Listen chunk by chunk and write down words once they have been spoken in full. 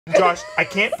Josh, I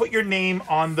can't put your name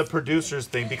on the producers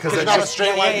thing because it's not a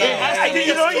straight line.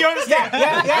 You know, you understand?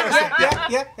 Yeah.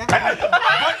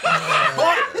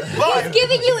 He's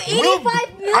giving you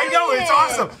 85 minutes. I know, it's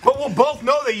awesome, but we'll both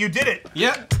know that you did it.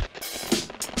 Yep.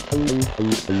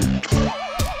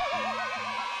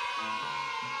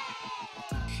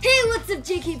 Hey, what's up,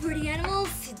 JK Party Animals?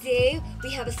 Today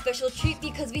we have a special treat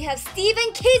because we have Steve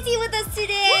and Casey with us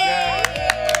today.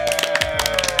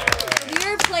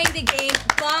 We're playing the game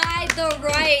by the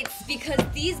rights because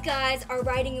these guys are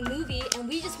writing a movie and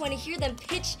we just want to hear them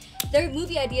pitch their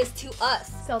movie ideas to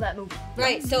us. Sell that movie.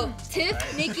 Right, so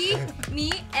Tiff, Nikki,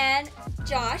 me, and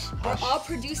Josh are all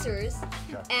producers,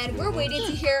 and we're waiting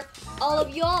to hear all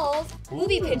of y'all's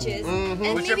movie pitches. And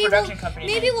What's maybe your production company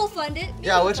maybe we'll fund it. Maybe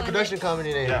Yeah, we'll what's your fund production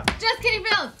company name? Yeah. Just Kidding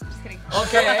Films. Just kidding.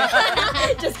 Okay.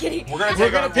 it. Just kidding.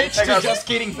 We're gonna pitch to Just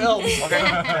Kidding Films. Okay.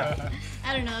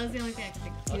 I don't know. That's the only thing I can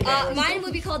think of. Mine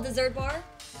would be called Dessert Bar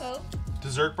Co.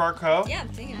 Dessert Bar Co. Yeah,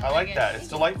 I'm saying it. I like that. It's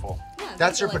delightful. Yeah,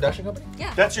 That's your definitely. production company?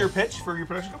 Yeah. That's your pitch for your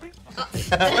production company?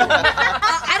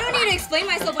 I don't need to explain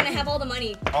myself when I have all the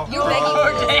money. Oh. You're begging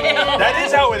for this. That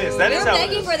is how it is. That is You're how it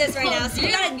begging is. for this right now, so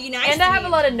you gotta be nice. And to I have me.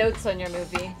 a lot of notes on your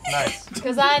movie. Nice.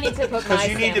 Because I need to put my Because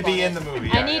you need to stamp be on in it. the movie.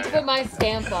 I need to put my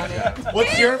stamp on it.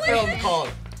 What's your film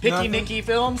called? Picky Nikki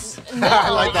Films? I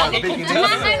like that. Big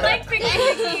I like Picky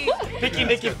Nikki. Picky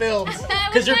Nikki Films.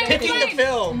 Because you're picking the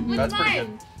film. That's pretty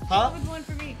good. Huh? What's one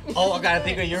for me? Oh, I gotta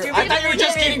think of your. I thought you were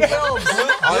Just Kidding Films.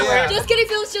 Oh, yeah. Just kidding,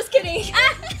 Phil's just kidding.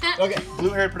 Okay.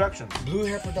 Blue Haired Productions. Blue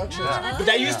Hair Productions. Yeah. But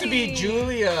that used to be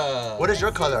Julia. What is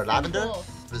your color? Lavender? Cool.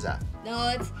 What is that?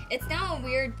 No, it's now a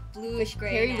weird bluish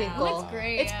gray. Periwinkle. now. Looks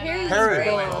great. It's Periwinkle.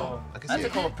 periwinkle. I can That's see a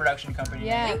it. cool production company.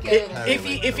 Yeah.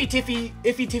 Iffy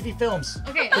Tiffy Films.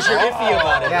 Okay. Because you're iffy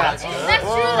about it. Yeah. That's true.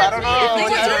 I don't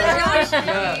That's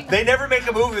know. me. They never make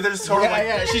a movie. They're just sort of like,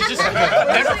 Yeah, she's just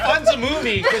never funds a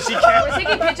movie because she can't. We're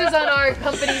taking pictures on our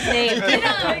company's name.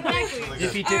 Yeah, exactly.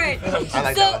 Iffy All right. Tiffy Films. I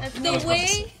like So that.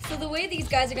 the way these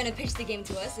guys are gonna pitch the game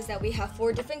to us is that we have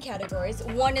 4 different categories.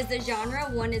 One is the genre,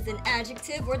 one is an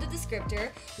adjective or the descriptor,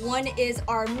 one is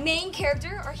our main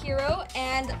character, our hero,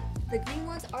 and the green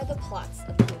ones are the plots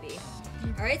of the movie.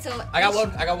 All right, so I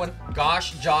got one.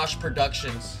 Gosh Josh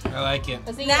Productions. I like it. I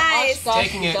was thinking Nice. Oshkosh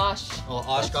Taking it. Gosh. Oh,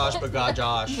 Oshkosh Bagosh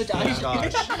Josh. Bagosh.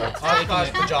 Oshkosh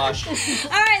Bagosh.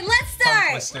 all right, let's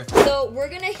start. twister. So we're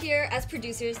gonna hear as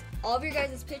producers all of your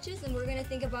guys' pitches, and we're gonna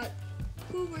think about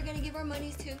who we're gonna give our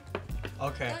monies to.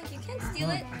 Okay. No, you can't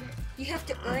steal it. You have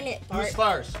to earn it, Bart. Who's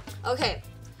first? Okay.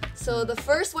 So the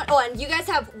first one, oh, and you guys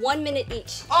have 1 minute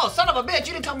each. Oh, son of a bitch!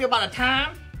 You didn't tell me about a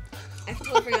time. I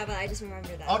totally forgot about it. I just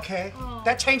remembered that. Okay.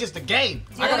 That changes the game.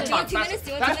 Do you want 2 minutes? Do you want 2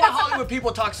 That's why minutes? Hollywood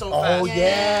people talk so Oh, fast.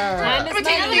 yeah. Time Let me is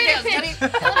tell you money. the details, Jenny.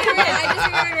 I just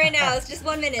remembered right now. It's just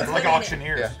 1 minute. they're It's like 1 minute.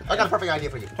 auctioneers. Yeah. I got a perfect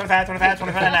idea for you. 25, 25,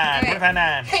 25, 9, 25,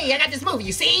 9. Hey, I got this movie.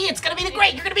 You see? It's gonna be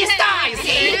great. You're gonna be a star. You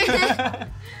see? I'm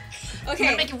gonna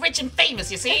Okay, make you rich and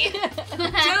famous. You see?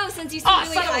 Joe, since you seem Oh,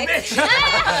 really son of a hyped, bitch!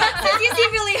 since you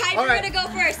seem really hyped, All we're right. gonna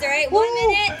go first. All right, 1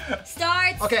 minute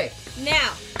starts Okay. now.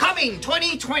 Coming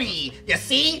 2020, you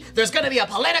see, there's gonna be a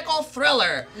political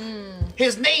thriller.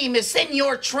 His name is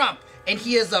Senor Trump, and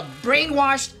he is a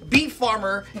brainwashed beef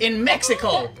farmer in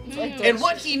Mexico. And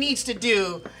what he needs to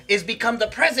do is become the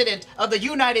president of the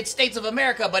United States of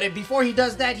America. But before he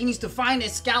does that, he needs to find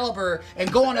Excalibur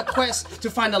and go on a quest to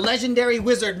find the legendary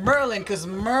wizard Merlin, because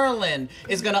Merlin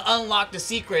is gonna unlock the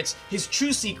secrets, his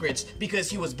true secrets, because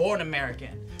he was born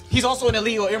American. He's also an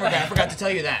illegal immigrant. I forgot to tell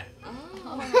you that.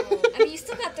 Oh, I mean, you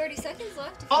still got 30 seconds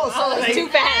left. Oh, so It's like, too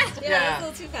fast. Yeah, yeah. that's a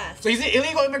little too fast. So he's an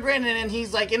illegal immigrant, and then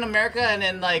he's like in America, and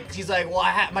then like he's like, well,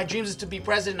 my dreams is to be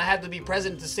president. I have to be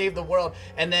president to save the world.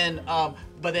 And then,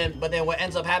 but then what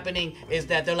ends up happening is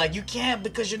that they're like, you can't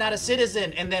because you're not a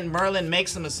citizen. And then Merlin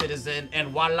makes him a citizen, and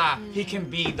voila, he can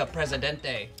be the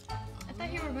presidente. I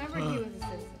thought you remembered he was a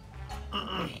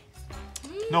citizen.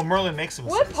 No, Merlin makes him a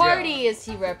What citizen. party is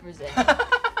he representing?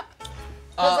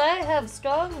 Because I have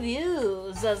strong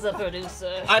views as a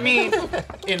producer. I mean,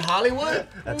 in Hollywood,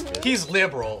 he's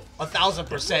liberal,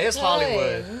 1000%. It's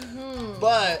Hollywood,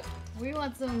 but We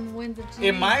want some winds of change.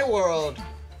 in my world,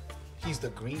 he's the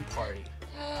Green Party.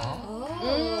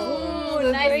 Ooh,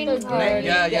 the nice Green little Party. party.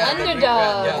 Yeah, yeah. The the Green-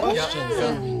 underdog.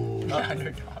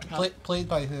 yeah. Played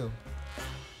by who?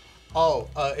 Oh,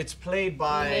 it's played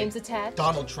by Names attached.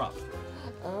 Donald Trump.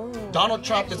 Oh. Donald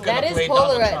Trump is gonna That is play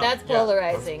Donald Trump. That's Yeah.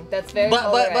 polarizing. That's very But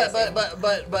polarizing.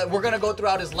 but we're gonna go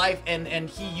throughout his life, and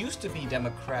he used to be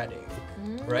Democratic,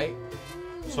 right?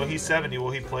 So he's 70. Will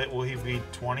he be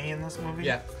 20 in this movie?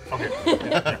 Yeah.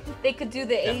 Okay. They could do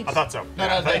the age. I thought so.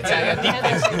 No, deep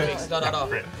fakes. No.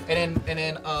 Great. And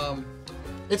then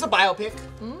it's a biopic.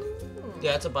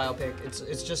 Yeah, it's a biopic.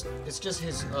 It's just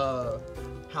his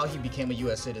how he became a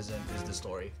U.S. citizen is the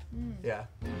story. Yeah.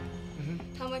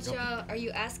 How much are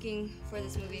you asking for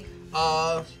this movie?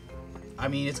 I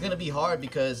mean, it's gonna be hard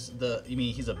because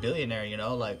he's a billionaire, you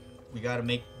know. Like we gotta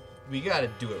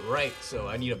do it right. So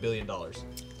I need $1 billion.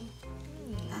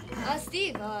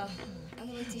 Steve.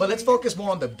 But let's focus more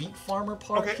on the beet farmer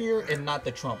part here and not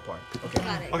the Trump part. Okay.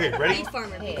 Got it. Okay, ready? Beef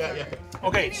farmer. Yeah.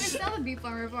 Okay. I didn't even sell the beef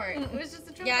farmer part. It was just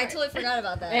the Trump Yeah, I part. totally forgot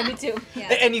about that. Yeah, me too.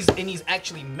 Yeah. And he's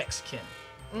actually Mexican.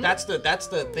 That's the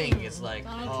thing. It's like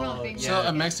Donald Trump being So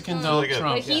a Mexican Donald good.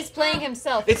 Trump. But he's playing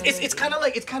himself. It's kind of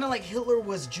like Hitler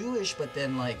was Jewish, but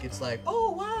then like it's like,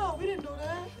 oh wow, we didn't know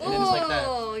that. And then it's like that.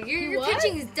 Oh, your What?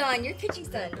 pitching's done. Your pitching's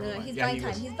done. No, he's Yeah, buying he time.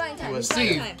 was- He's buying time. he was- He's buying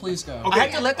Steve, time. please go. I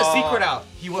had to let the secret out.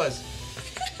 He was.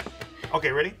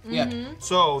 Okay, ready? Yeah.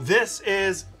 So this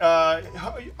is. I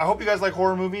hope you guys like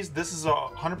horror movies. This is a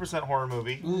 100% horror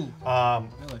movie. Ooh. Um, I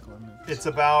like horror movies. It's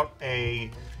about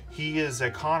he is a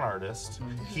con artist.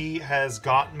 He has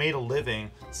made a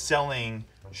living selling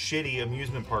shitty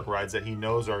amusement park rides that he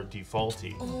knows are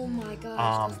defaulty. Oh my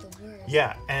gosh, that's the worst.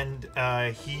 Yeah, and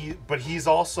he's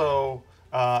also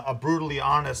a brutally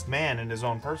honest man in his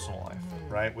own personal life,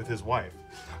 right, with his wife.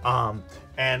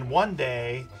 And one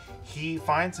day he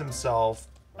finds himself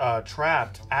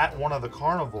trapped at one of the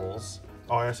carnivals.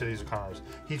 Oh, I said he's a con artist.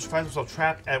 He finds himself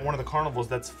trapped at one of the carnivals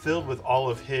that's filled with all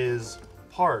of his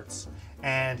parts.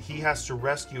 And he has to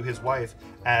rescue his wife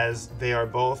as they are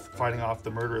both fighting off the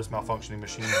murderous malfunctioning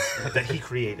machines that he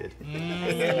created.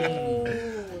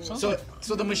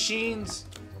 So the machines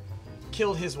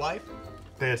killed his wife.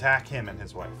 They attack him and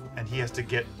his wife, and he has to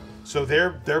get. So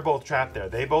they're both trapped there.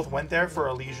 They both went there for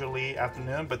a leisurely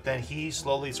afternoon, but then he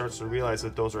slowly starts to realize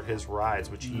that those are his rides,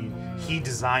 which he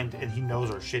designed and he knows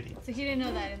are shitty. So he didn't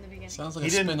know that in the beginning. Sounds like He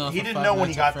a didn't- spin-off he of didn't Five know when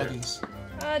Nights he at got there. Freddy's.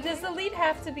 Does the lead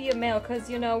have to be a male? Because,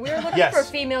 we're looking Yes. for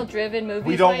female-driven movies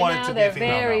We don't right want it now. to be a They're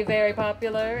female, very, no. very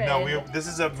popular. No, and this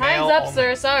is a male. Time's up, only-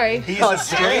 sir. Sorry. He is a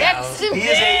straight. Next to He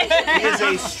is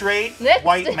a straight Next.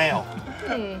 white male.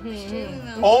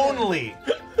 Only,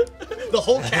 The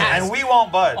whole cast. and we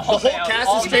won't budge. The whole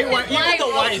cast is straight white. Even the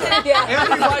wife. Yeah.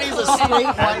 Everybody's a straight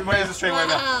white. Everybody's a straight white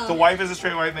male. The wife is a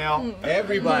straight white male.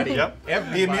 Everybody. Yep.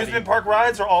 Everybody. The amusement park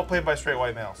rides are all played by straight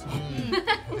white males.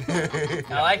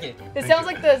 I like it. It sounds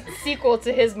like the sequel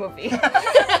to his movie.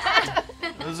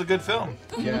 It was a good film.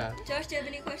 Yeah. Josh, do you have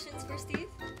any questions for Steve?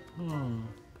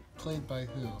 Played by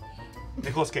who?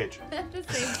 Nicolas Cage. The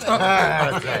same thing.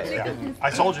 Yeah. I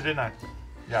told you, didn't I?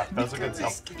 Yeah, that was a good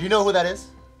film. Do you know who that is?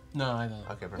 No, I don't.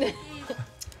 Okay, perfect.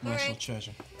 National Alright.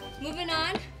 treasure. Moving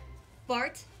on.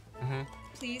 Bart,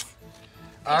 please.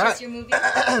 All Teach right. us your movie.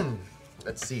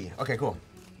 Let's see. Okay, cool.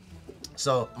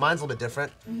 So mine's a little bit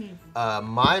different.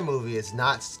 My movie is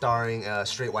not starring a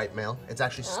straight white male. It's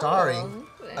actually starring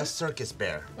a circus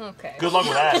bear. Okay. Good luck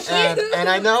with that. And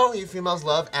I know you females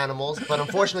love animals, but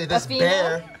unfortunately this female?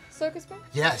 bear, Circus bear?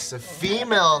 yes, a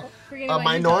female, Forgetting a about you,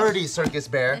 minority circus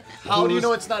bear. How do you who's-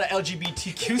 know it's not an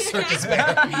LGBTQ circus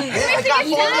bear? I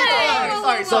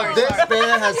got Sorry. This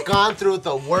bear has gone through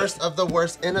the worst of the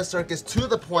worst in a circus to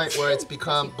the point where it's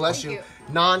become, bless you,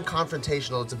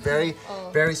 non-confrontational. It's a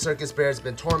very circus bear. It's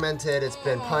been tormented. It's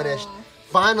been punished.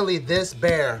 Finally, this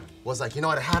bear was like, you know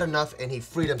what, I had enough, and he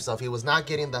freed himself. He was not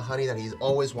getting the honey that he's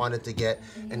always wanted to get,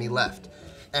 and he left.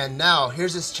 And now,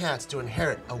 here's his chance to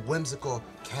inherit a whimsical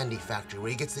candy factory where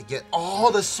he gets to get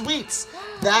all the sweets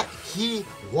that he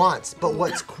wants. But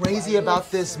what's crazy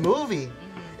about this movie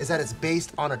is that it's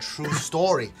based on a true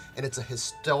story, and it's a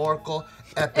historical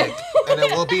epic, and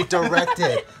it will be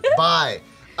directed by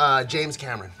James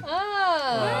Cameron. Oh,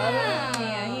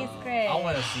 yeah, he's great. I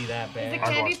want to see that The bear.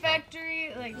 candy watched that.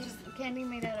 factory, like just candy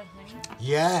made out of honey.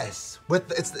 Yes, with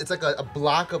it's like a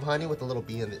block of honey with a little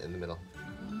bee in the middle.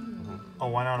 Oh,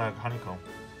 why not a honeycomb?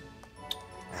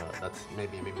 That's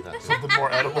maybe that. Too. Something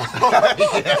more edible.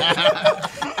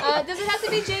 Does it have to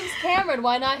be James Cameron?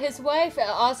 Why not his wife,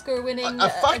 Oscar-winning?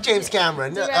 Fuck James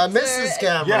Cameron, director. Mrs.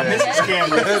 Cameron. Yeah, Mrs.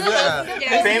 Cameron.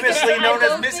 Yeah. Famously known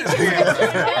as Mrs.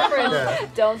 Cameron. Cameron.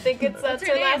 Don't think it's that's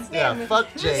her last Yeah, name. fuck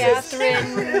James.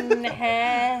 Catherine.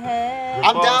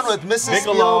 I'm down with Mrs.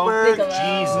 Bigelow. Spielberg,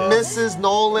 Jesus. Mrs.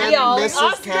 Nolan, Y'all, Mrs.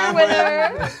 Oscar Cameron.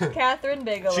 winner, Catherine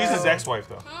Bigelow. She's his ex-wife,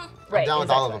 though. Right, I'm down with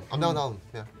his all of them. ex-wife. I'm down with all of them.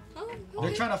 Yeah.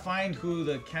 They're trying to find who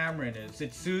the Cameron is.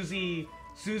 It's Susie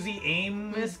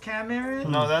Amos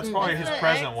Cameron? No, that's probably his That's the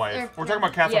present ex- wife. or- We're talking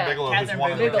about Catherine Yeah. Bigelow, who's Catherine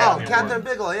one of the Bigelow. Oh, Academy Catherine Awards.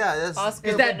 Bigelow. Yeah. That's, Oscar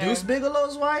Is that winner. Deuce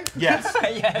Bigelow's wife? Yes.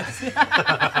 Yes.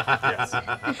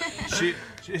 Yes.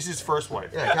 She's his first wife.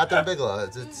 yeah, Catherine Bigelow.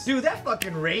 It's Dude, that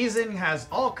fucking raisin has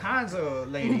all kinds of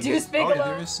ladies. Deuce Oh, Bigelow.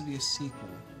 there is to be a sequel.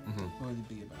 What would it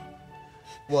be about?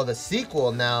 Well, the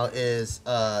sequel now is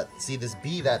see this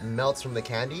bee that melts from the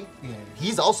candy. Yeah.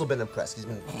 He's also been impressed. He's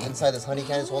been inside this honey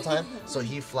candy this whole time. So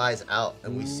he flies out,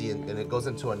 and we see it, and it goes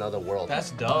into another world.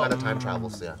 That's dope. Kind of time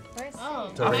travels, yeah.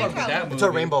 Oh, To a, I rainbow, fuck with that movie. to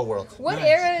a rainbow world. What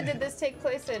era did this take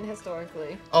place in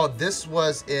historically? Oh, this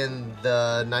was in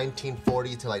the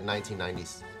 1940s to like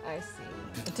 1990s. I see.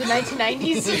 To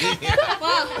 1990s?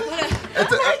 Wow, what a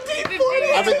It's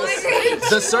I mean,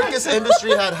 the circus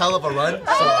industry had hell of a run.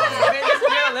 So.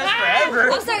 That's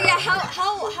forever. I'm sorry, yeah,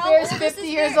 how There's old 50 is this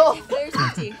years fair? old. There's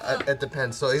 50. It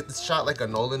depends. So it's shot like a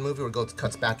Nolan movie where it goes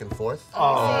cuts back and forth.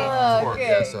 Oh, okay.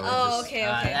 Yeah, so it Oh, just- okay,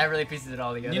 That okay. really pieces it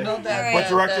all together. You know that. Alright. But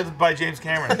directed by James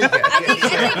Cameron.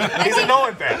 I He's a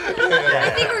Nolan fan. think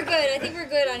we're good. I think we're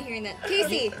good on hearing that.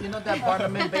 Casey. You know that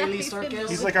Barnum and Bailey circus?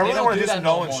 He's like, I really want to do some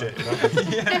Nolan shit. You know?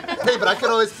 Hey, but I can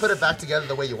always put it back together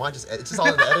the way you want. It's just all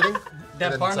in the editing.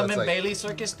 That And then, Barnum so it's and like- Bailey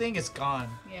circus thing is gone.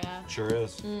 Yeah. Sure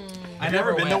is. I Have you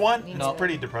ever been to one? Me It's No.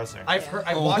 pretty depressing. I've heard.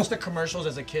 I watched the commercials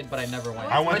as a kid, but I never went.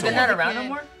 I went But to they're not one. around no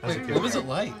more. As a Wait, kid. what was it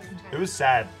like? It was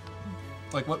sad.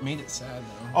 Like, what made it sad,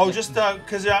 though? Oh, just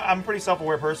because I'm a pretty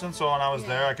self-aware person, so when I was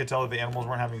there, I could tell that the animals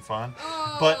weren't having fun.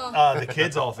 But the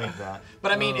kids all think that.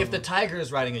 But I mean, if the tiger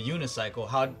is riding a unicycle,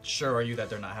 how sure are you that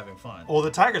they're not having fun? Well,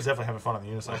 the tiger's definitely having fun on the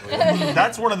unicycle.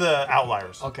 That's one of the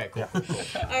outliers. Okay, cool.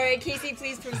 Yeah. All right, Casey,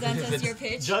 please present us your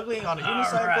pitch. Juggling on a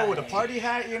unicycle with a party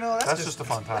hat, you know, That's just a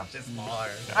fun time. just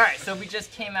hard. All right, so we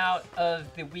just came out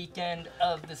of the weekend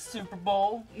of the Super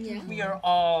Bowl. Yeah. We are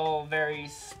all very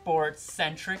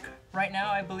sports-centric right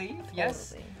now, I believe. Yes.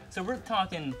 Totally. So we're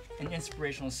talking an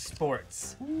inspirational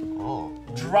sports Oh.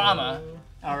 drama.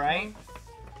 All right.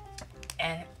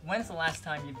 And when's the last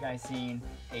time you guys seen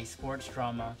a sports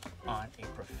drama on a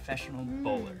professional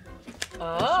bowler?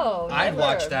 Oh, I'd never.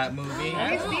 watch that movie.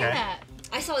 I've seen Okay. that.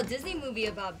 I saw a Disney movie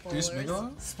about bowlers. Deuce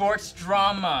Bigelow? Sports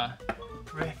drama,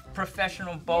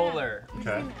 professional bowler. I've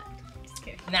Okay. seen that. Just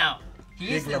kidding. Now,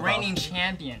 he is Big the Lebowski.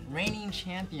 reigning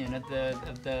champion of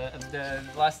the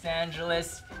Los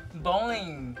Angeles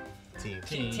bowling Team.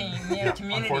 team, yeah,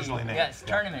 community, unfortunately named. yes,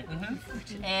 Yeah. tournament.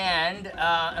 And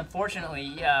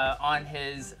unfortunately, on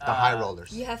his The high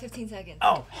rollers. You have 15 seconds.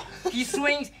 Oh, he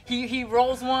swings, he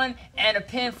rolls one, and a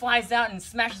pin flies out and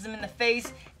smashes him in the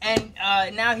face. And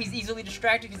now he's easily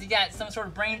distracted because he got some sort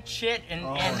of brain shit, and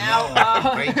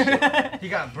now He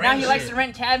got brain now he likes shit. to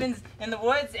rent cabins in the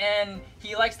woods, and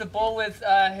he likes to bowl with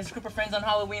his group of friends on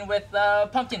Halloween with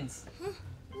pumpkins.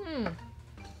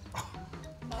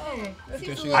 Okay.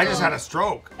 Guess I just had a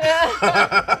stroke.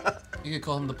 You could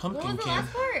call him the What Pumpkin was the King.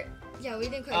 last part? Yeah, we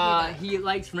didn't quite hear that. He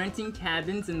likes renting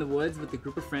cabins in the woods with a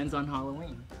group of friends on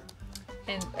Halloween,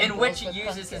 And in which bowls he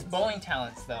with uses his pumpkins. bowling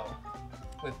talents though,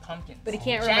 with pumpkins. But he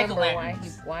can't remember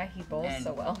Jack-o'-lanterns. why he bowls And-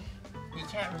 so well. He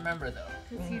can't remember though.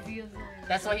 Because he's easily.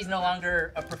 That's why he's no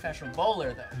longer a professional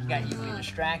bowler though. He got easily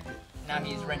distracted. Now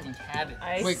he's renting cabins.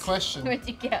 Wait, question. Went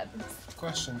to cabins.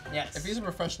 Question. Yes. If he's a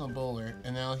professional bowler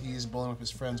and now he's bowling with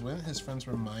his friends, wouldn't his friends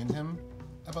remind him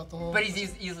about the whole? But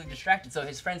he's easily distracted, so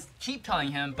his friends keep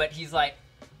telling him, but he's like,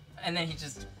 and then he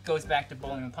just goes back to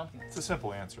bowling with pumpkins. It's a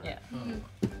simple answer. Yeah.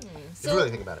 If you really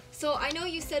think about it. So I know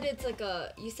you said it's like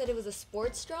you said it was a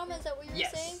sports drama. Is that what you were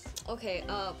Yes. saying? Okay.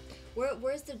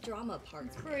 Where's the drama part?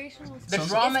 Inspirational. The Sounds-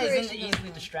 drama is in the Inspirational.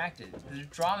 easily distracted. The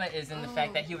drama is in the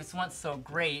fact that he was once so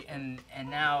great, and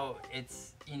now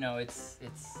it's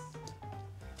it's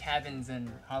cabins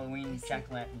and Halloween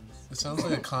jack-o'-lanterns. It sounds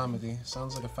like a comedy.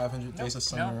 Sounds like a 500 Days of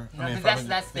Summer. No, I mean, that's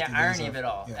 550 the Days irony of it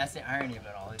all. yeah. That's the irony of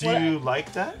it all. Do you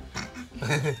like that?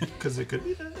 Because it could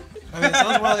be that. I mean, it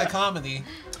sounds more like a comedy.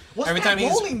 What's Every that time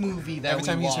he's- bowling movie that Every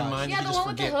time we he's watched? reminded, Yeah, he the just one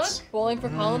with the forgets. Bowling for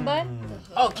Columbine?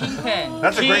 Oh, Kingpin.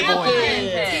 That's a great bowling game.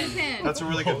 Kingpin. Kingpin. That's a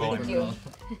really good bowling Thank game.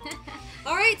 you.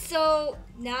 All right. So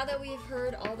now that we've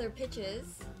heard all their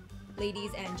pitches,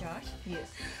 ladies and Josh, Yes.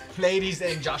 Ladies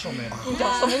and Joshelman.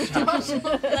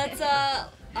 let's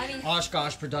I mean,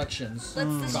 Oshkosh Productions.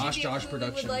 let's Gosh distribute Josh who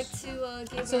Productions. would like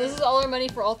to give. So this is all our money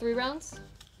for all 3 rounds?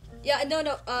 Yeah. No.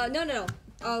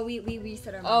 We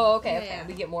said our money. Oh, okay, Yeah, okay. yeah.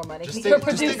 We get more money. Just We think, get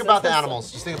just think producers. about the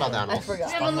animals. Just think about the I animals. forgot.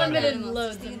 We have unlimited Animals,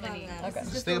 loads just think of about money. that. Okay. It's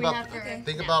Just just think what we about have for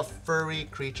think now. about furry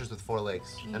creatures with 4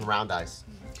 legs and round eyes.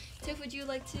 Tiff, would you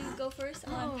like to go first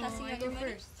on Oh, passing I out go your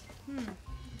money? first.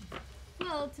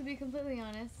 Well, to be completely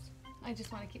honest, I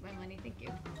just want to keep my money. Thank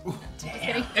you.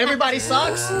 Damn. Everybody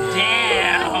sucks.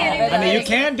 Damn. I mean, you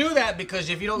can do that because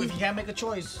if you can't make a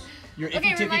choice, you're Okay,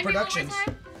 Iffy Tiffy remind me one more Productions.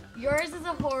 time. Yours is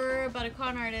a horror about a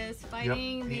con artist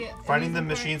fighting the Finding the amusement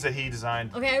machines that he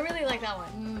designed. park. Okay, I really like that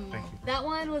one. Thank you. That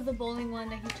one was the bowling one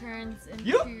that he turns into.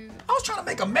 You? I was trying to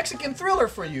make a Mexican thriller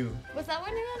for you. What's that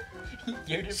one again?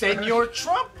 You're just- Senor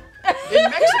Trump. in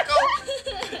Mexico.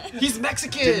 He's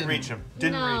Mexican. Didn't reach him.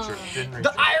 Didn't reach her. Didn't reach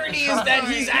The her. irony is that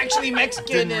he's actually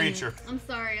Mexican. Didn't and- reach her. I'm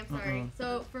sorry.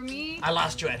 So for me, I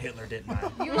lost you at Hitler, didn't I?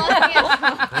 you lost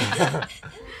me at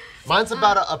Mine's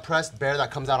about an oppressed bear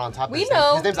that comes out on top. We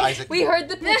know. His name's Isaac. We heard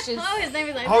the pitches. Oh, his name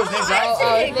is Isaac. Oh, his name's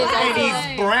Isaac. his name's And Isaac.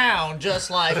 he's brown,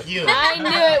 just like you. I knew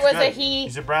it was a Good. he.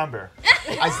 He's a brown bear.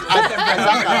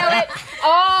 Isaac.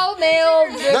 All male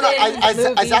driven No,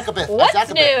 movies. Isaac-a-bit. What's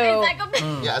Isaac-a-bit.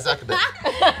 new? Yeah, Isaac-a-bit.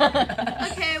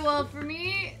 Okay, well for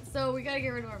me, so we gotta get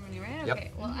rid of our money, right? Yep.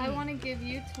 Okay. Well, I want to give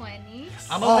you 20.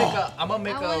 I'm gonna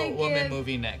make I wanna a woman give-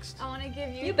 movie next. I want to give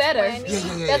you. You better.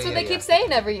 20. That's what they keep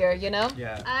saying every year, you know?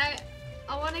 Yeah.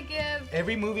 I want to give.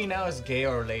 Every movie now is gay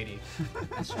or lady.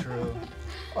 That's true.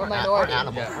 Or Or minority.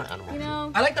 animal. Yeah. Or animal. You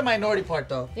know. I like the minority part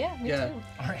though. Yeah, me too.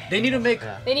 They need to make.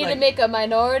 They need to like, make a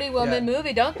minority woman Yeah.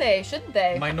 movie, don't they? Shouldn't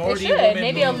they? Minority they should. woman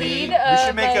Maybe movie. a lead. We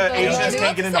should make a minority. Asians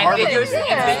can't get into Something Harvard.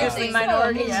 there. Ambiguously Yeah,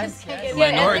 minority, yes.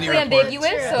 Minority ethnically Report.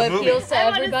 ambiguous, so The it movie. appeals to I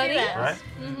wanna see everybody. that.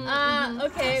 Right?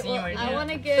 Okay. See Well, what you I do. want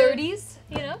to give. 30s,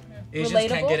 you know? Asians Relatable.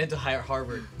 can't get into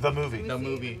Harvard. The movie. The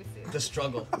movie. The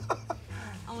struggle.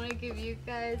 I want to give you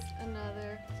guys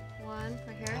another one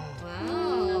right here.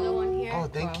 Wow. Another one here. Oh,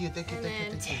 thank you. And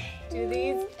then do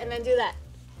these, and then do that.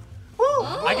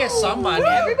 I get some money.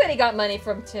 Everybody got money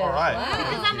from Tiff. All right.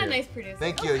 Because I'm a nice producer.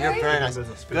 Thank you. You're very nice.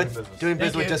 Business. Good. Business. Doing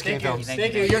business with you, Just Kidding thank you,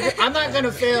 Films. Thank you. I'm not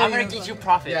gonna fail. I'm gonna get you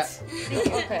profits.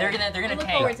 Okay. They're gonna I look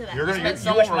tank. forward to that. You're gonna. Spend You so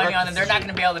much won't money regret on them. They're not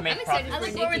gonna be able to make I profits. look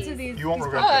forward to these. You won't these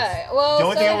regret products. this. Alright, well, The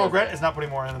only thing I so, will regret is not putting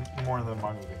more in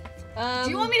my movie. Do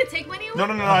you want me to take money away? No,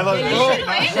 I love You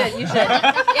it. should. You should.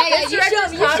 Yeah, you show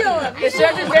him. You show him. The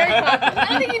director's very popular. I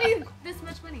don't think you need this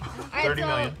much money. Alright, 30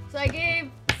 million. So I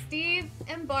gave Steve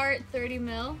and Bart 30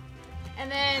 mil.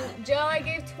 And then Joe, I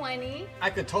gave 20. I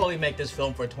could totally make this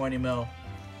film for 20 mil.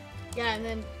 Yeah, and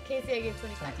then Casey, I gave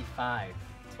 25. 25.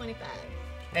 25.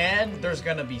 And there's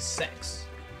gonna be sex.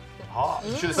 Oh,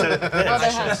 you should have said it. at the Well,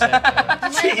 finish. they have- Said that. I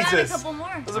might have gotten a Jesus. couple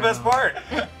more. That's the best part.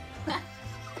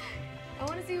 I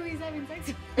want to see who he's having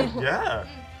sex with. Yeah.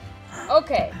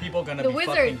 Okay. People gonna The be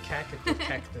wizard. fucking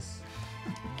cactus.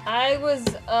 I was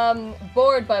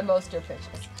bored by most of your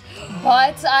pitches.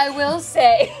 But I will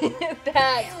say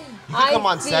that You can come I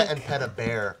on set think and pet a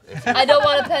bear. If you I don't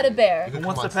want to pet a bear. you can Who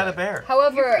wants come to on pet a set. bear?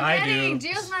 However, I Dang, do.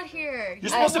 Gio's not here. You're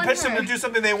supposed to I pitch them to wonder. do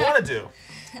something they want to do.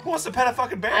 Who wants to pet a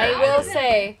fucking bear? I will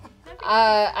say,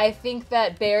 I think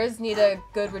that bears need a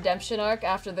good redemption arc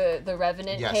after the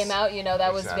Revenant Yes. came out. You know,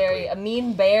 that was Exactly. very a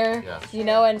mean bear. Yes. You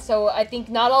know, and so I think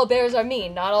not all bears are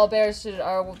mean. Not all bears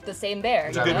are the same bear.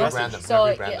 It's a you good know? message. Random, So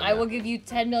very random, I will yeah. give you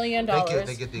 $10 million. Thank you,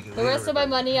 thank you. The rest of my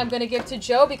money I'm gonna give to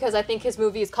Joe because I think his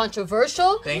movie is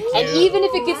controversial. Thank And you. even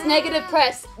if it gets negative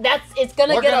press, it's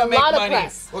gonna We're get gonna a make lot money. of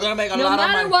press. We're gonna make a No lot of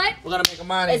matter money. what, We're gonna make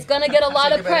money. It's gonna get a lot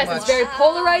Thank of you very press. It's much. very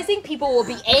polarizing. People will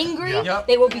be angry. Yep.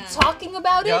 They will be talking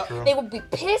about it. Yep. True. They will be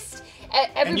pissed.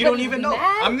 Everybody And you don't will even be know.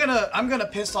 Mad. I'm gonna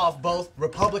piss off both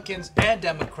Republicans and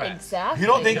Democrats. Exactly. You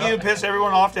don't think you piss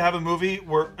everyone off to have a movie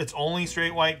where it's only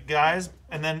straight white guys,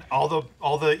 and then all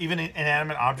the even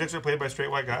inanimate objects are played by straight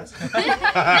white guys? That's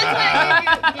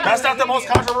not the most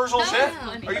controversial shit.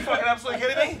 Are you fucking absolutely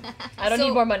kidding me? I don't So-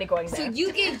 need more money going So there.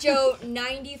 you gave Joe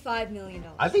 $95 million.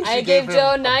 I think she I gave him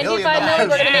Joe $1 $95 billion. million.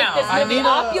 We're gonna make Damn. this I movie need a-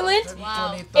 opulent.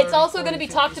 Wow. It's also going to be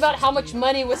talked about how much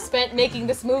money was spent making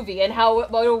this movie and how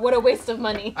what a waste of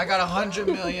money. I got 100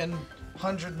 million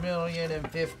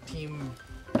and 15.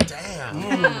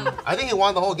 Damn. I think he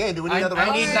won the whole game. Do we need another I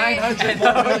round? need 900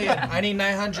 more million. I need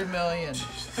 900 million.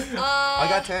 I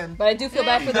got 10. But I do feel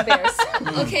bad for the Bears.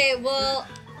 Okay, well,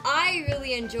 I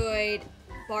really enjoyed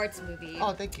Bart's movie,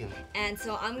 Oh, thank you. and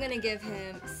so I'm gonna give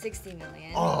him $60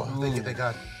 million. Oh, thank you, thank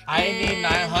God. I need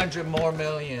 900 more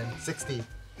million. 60.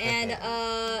 And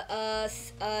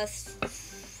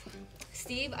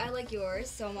Steve, I like yours,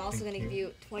 so I'm also gonna give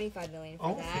you $25 million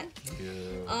for that.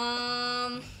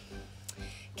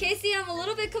 Casey, I'm a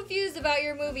little bit confused about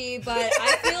your movie, but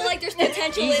I feel like there's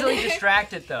potential in Easily there.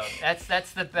 distracted though. That's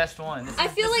the best one. I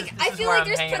feel like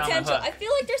there's potential. I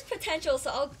feel like there's potential,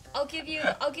 so I'll give you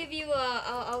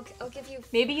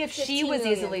Maybe if she 15 was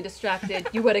million. easily distracted,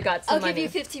 you would have got some I'll money. give you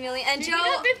 15 million. And You Joe,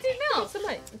 got 15 mil. Some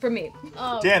money for me.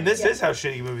 Oh. Damn, this is how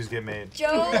shitty movies get made.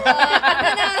 Joe,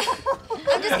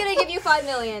 I'm just gonna give you $5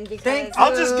 million because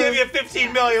I'll just give you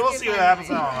 15 million. We'll see what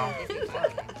happens. I don't know.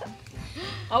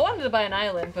 I wanted to buy an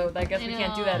island, but I guess we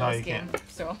can't do that No, in you this game. can't.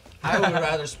 So I would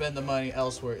rather spend the money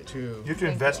elsewhere too. You have to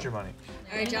invest your money.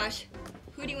 All right, Josh,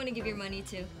 who do you want to give your money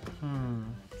to?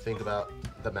 Think about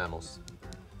the mammals.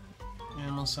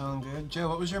 Animals sound good. Joe,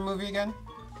 what was your movie again?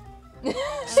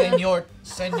 Senor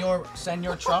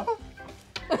Trump.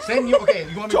 Senor. Okay,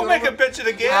 you want me Don't to make a bitch it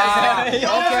again.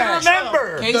 Okay.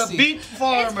 Remember. The Casey. beet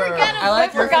farmer. I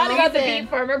like your Forgot film. about the beef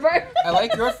farmer part. I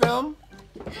like your film.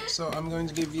 So I'm going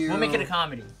to give you. We'll make it a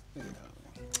comedy.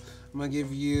 I'm gonna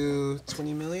give you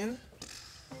 20 million.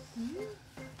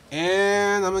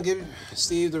 And I'm gonna give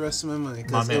Steve the rest of my money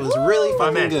because My it man. was really My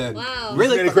fucking man. good. Wow.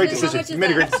 Really You made a fucking great good. decision. You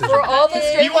made a great decision. For all the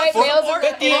straight white males in the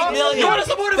 58 million. You want to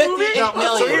support a movie? 58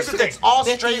 million. So here's the thing. All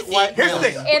straight white. Here's the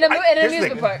thing. In an Here's the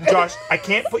amusement thing. park. Josh, I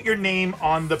can't put your name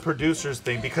on the producers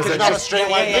thing because It's it's not a just. straight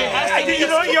white man. I think you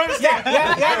know. You understand?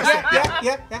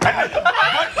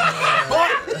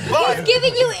 But He's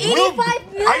giving you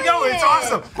 85 million. I know it's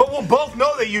awesome, but we'll both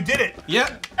know that you did it.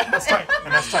 Yep. That's tight.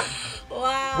 And that's tight.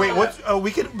 Wow. Wait, what?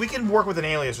 We can work with an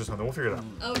alias or something. We'll figure it out.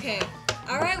 Okay.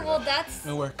 All right. Well, that's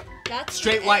It'll work.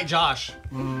 Straight white Josh.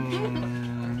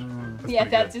 Yeah,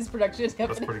 that's his production That's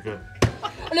company. pretty good.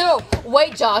 No,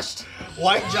 white Joshed.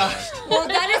 White Josh. Well,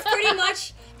 that is pretty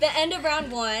much the end of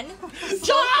round 1.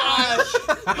 Josh!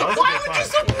 Why would you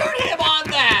support him on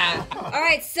that? All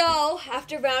right. So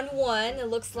after round 1, it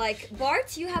looks like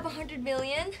Bart, you have 100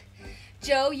 million.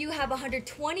 Joe, you have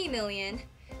 120 million.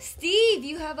 Steve,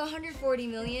 you have 140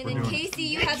 million, and Casey,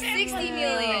 you have 60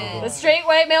 million. The straight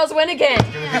white males win again.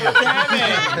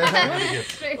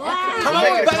 Wow. Come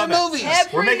on with better movies.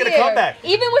 Every We're making a year. comeback.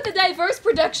 Even with a diverse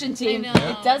production team, I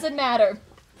know. it doesn't matter.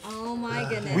 Oh my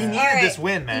goodness. We needed All right. this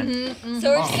win, man.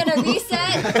 So we're just gonna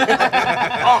reset.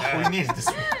 Oh, we needed this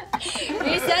win.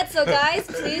 Reset. So guys,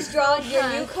 please draw your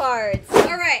new cards.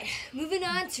 All right. Moving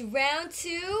on to round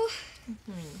 2.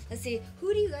 Let's see.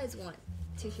 Who do you guys want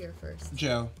to hear first?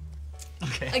 Joe.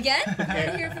 Again? You want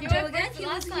to hear from You Joe went again? first He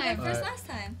last was here time. first last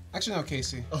time. Actually, no,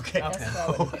 Casey. Okay. That's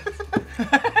valid.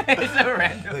 It's so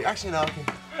random. Like, actually, no. Okay.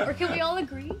 Or can we all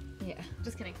agree? Yeah.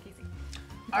 Just kidding, Casey.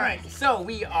 All right, so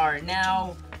we are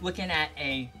now looking at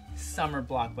a summer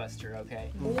blockbuster.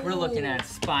 Okay, we're looking at a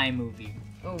spy movie.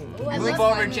 Oh. Ooh, I Move love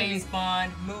over spy James movies.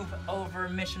 Bond. Move over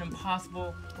Mission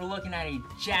Impossible. We're looking at a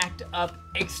jacked up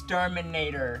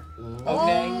exterminator.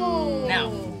 Okay. Oh.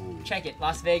 Now, check it.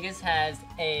 Las Vegas has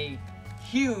a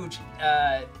huge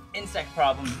insect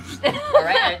problem. All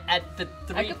right, at the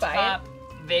I 3 could buy top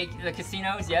the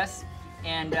casinos, yes.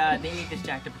 And they need this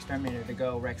jacked up exterminator to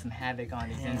go wreak some havoc on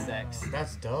these insects.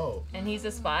 That's dope. And he's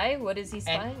a spy? What is he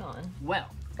spying on? Well,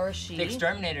 Or she? the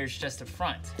exterminator is just a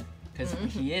front. Because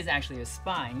he is actually a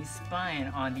spy. He's spying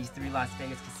on these 3 Las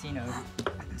Vegas casinos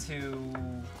to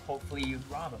hopefully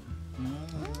rob them.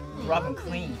 Rob them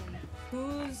clean.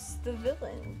 Who's the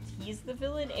villain? He's the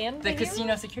villain and The hero?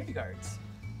 casino security guards.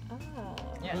 Oh.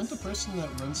 Isn't the Yes. person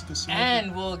that runs casino?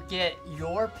 And we'll get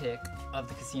your pick of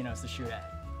the casinos to shoot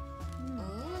at.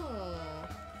 Oh.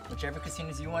 Whichever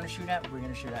casinos you want to shoot at, we're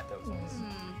going to shoot at those ones.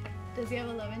 Does he have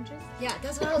a love interest? Yeah,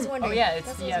 that's what I was Oh wondering. yeah, it's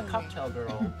That's the what I was wondering. cocktail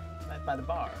girl right by the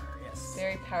bar. Yes.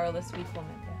 Very powerless, weak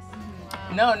woman, yes.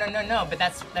 No, but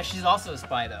that's she's also a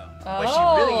spy though. What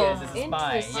she really is a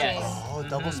spy. Interesting. Yes. Oh,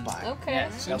 double spy. Okay.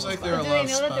 Yes. Seems like double there are a Do lot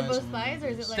they of know that they're both spies. spies, or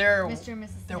is it like They're- Mr. and Mrs.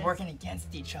 Smith? They're working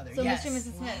against each other. So Yes. Mr. and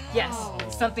Mrs. Smith. Yes. Oh.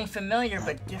 Something familiar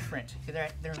but different. They're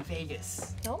in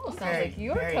Vegas. It almost sounds Very, like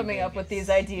you're very coming up with Vegas.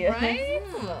 these ideas. Right?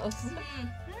 Almost. I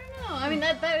don't know. I mean,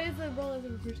 that is a role as a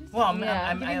producer. Well, I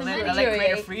Giving like them greater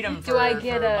money. freedom Do I for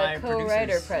get my a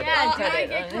co-writer producers. credit? Yeah, do I credit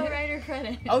get on it? co-writer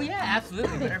credit? Oh yeah,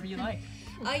 absolutely. Whatever you like.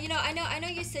 You know, I know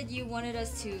you said you wanted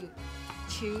us to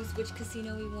choose which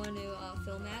casino we want to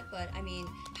film at, but I mean,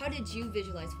 how did you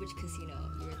visualize which casino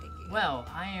you were thinking? Well,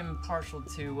 I am partial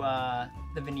to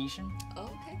the Venetian, Oh,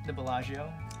 okay. the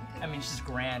Bellagio. Okay. I mean, it's just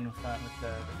grand with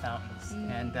the fountains,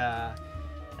 and I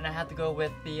had to go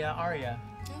with the Aria.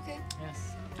 Okay.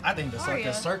 Yes. I think the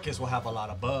Aria. circus will have a lot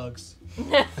of bugs.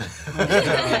 Oh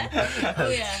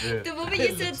yeah. The moment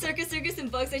you said circus,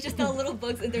 and bugs, I just saw little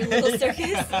bugs in their little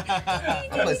circus. That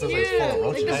place looks like it's full of Like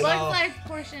roaches. the I Bug's know. Life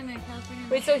portion in California.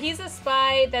 Wait, so he's a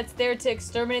spy that's there to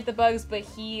exterminate the bugs, but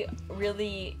he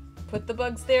really put the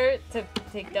bugs there to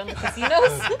take down the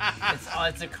casinos?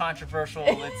 It's a controversial.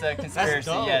 It's a conspiracy.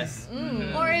 dope. Yes.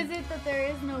 Or is it that there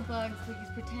is no bugs, but he's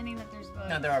pretending that there's bugs?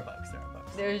 No, there are bugs. There are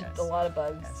bugs. There's Yes. a lot of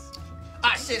bugs. Yes.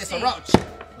 Ah, shit, it's a roach.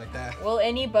 Like that. Will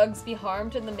any bugs be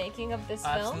harmed in the making of this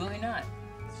film? Absolutely not.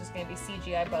 It's just gonna be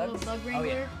CGI A little bugs. bug Oh wrangler.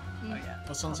 yeah. Oh yeah.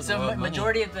 That sounds like a So lot of money.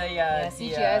 majority of the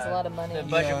CGI is a lot of money. The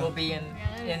budget Yeah. will be in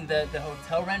Yeah, the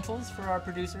hotel rentals for our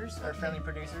producers, our friendly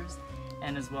producers,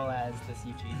 and as well as the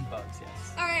CG bugs.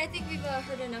 Yes. All right, I think we've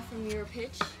heard enough from your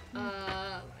pitch.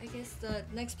 I guess the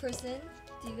next person.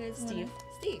 Do you guys? Steve.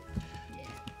 Steve.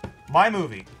 My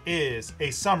movie is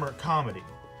a summer comedy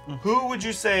Who would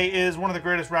you say is one of the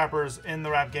greatest rappers in the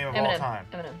rap game of all time?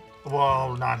 Eminem.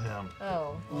 Well, not him.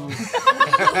 Oh.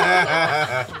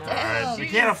 Alright, we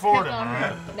can't afford him,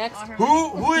 alright? Next.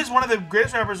 Who is one of the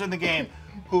greatest rappers in the game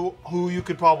who you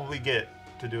could probably get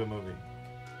to do a movie?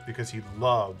 Because he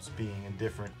loves being in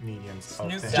different mediums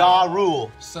of things. Ja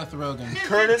Rule. Seth Rogen.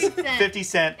 Curtis 50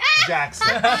 Cent Jackson.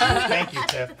 Thank you,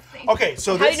 Tiff. Okay,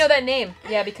 so How do you know that name?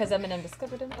 Yeah, because Eminem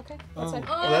discovered him. Okay, that's fine.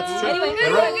 Well, that's true. Anyway,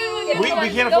 We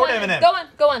can't afford Eminem.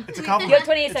 Go on. It's a compliment. You have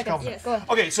 28 It's a seconds. compliment. Go on.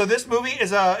 Okay, so this movie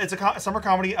is a summer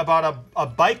comedy about a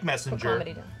bike messenger.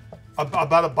 Comedy.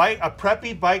 About a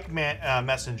preppy bike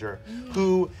messenger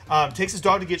who takes his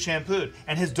dog to get shampooed,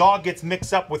 and his dog gets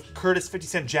mixed up with Curtis 50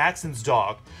 Cent Jackson's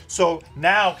dog. So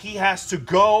now he has to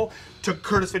go to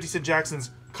Curtis 50 Cent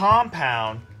Jackson's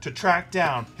compound to track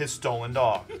down his stolen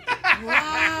dog.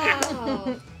 Wow.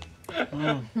 So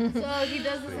he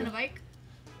does this in a bike?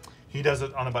 He does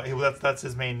it on a bike. That's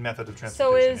his main method of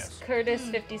So transportation. is Curtis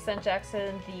 50 Cent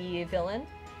Jackson the villain?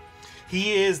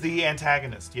 He is the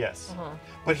antagonist, yes,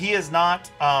 but he is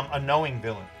not a knowing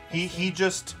villain. He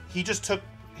just took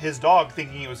his dog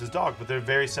thinking it was his dog, but they're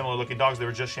very similar looking dogs. They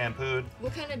were just shampooed.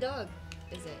 What kind of dog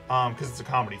is it? Because it's a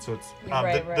comedy, so it's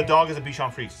Right, the right. dog is a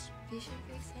Bichon Frise.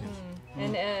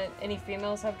 And any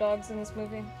females have dogs in this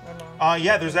movie or no?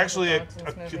 Yeah, there's actually Dogs in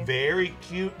this a movie. very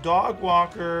cute dog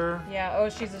walker Yeah. Oh,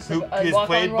 she's who a is walk-on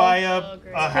played role? by Oh, a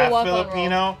great. half walk-on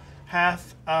Filipino,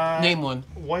 half Name one.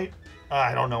 white.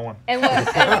 I don't know one. And what? And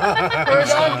her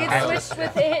dog gets switched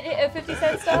with a 50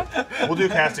 Cent's dog? We'll do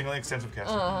casting, like extensive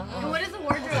casting. And what is the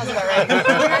wardrobe? Sounds about right.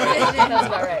 Sounds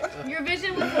about right. Your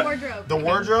vision with the wardrobe. The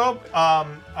wardrobe,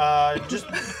 just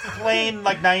plain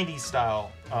like 90s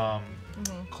style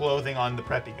clothing on the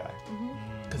preppy guy,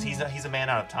 because he's a man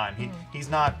out of time. He's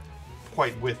not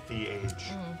quite with the age.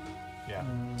 Yeah,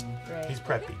 Great. he's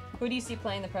preppy. Who do you see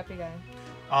playing the preppy guy?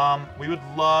 We would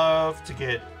love to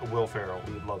get Will Ferrell.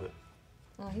 We would love it.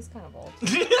 Oh, he's kind of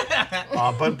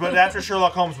old. But after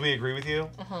Sherlock Holmes, we agree with you.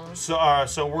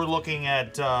 So we're looking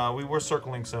at we were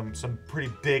circling some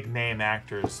pretty big name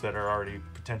actors that are already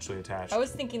potentially attached. I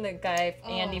was thinking the guy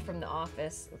Andy from The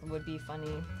Office would be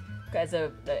funny as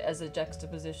a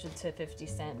juxtaposition to 50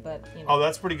 Cent, but you know. Oh,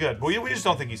 that's pretty good. But we just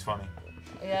don't think he's funny.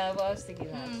 Yeah, well, I was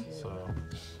thinking that too. So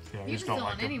yeah, we You just just don't don't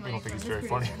like want him. We anybody don't think he's from very this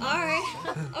funny. producer.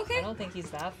 Alright. I Okay. don't think he's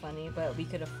that funny, but we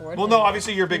could afford Well, him. no, more.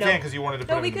 obviously you're a big You fan know, because you wanted to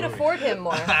put No, him we in could the movie. afford him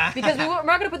more because we're not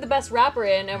going to put the best rapper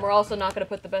in, and we're also not going to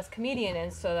put the best comedian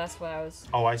in. So that's what I was.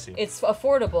 Oh, I see. It's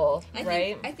affordable, I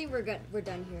right? think we're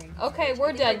done hearing. Okay,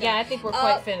 we're done. Yeah, I think we're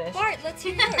quite finished. Bart, let's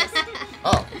hear yours.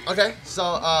 Oh, okay. So,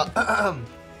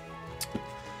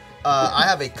 I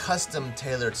have a custom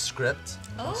tailored script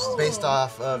based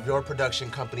off of your production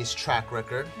company's track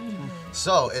record.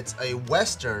 So it's a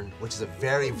Western, which is a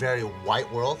very, very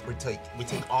white world. We take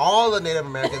all the Native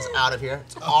Americans out of here.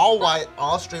 It's all white,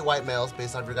 all straight white males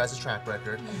based on your guys' track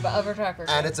record. Of our track record.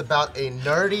 And it's about a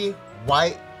nerdy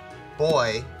white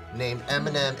boy named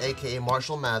Eminem, aka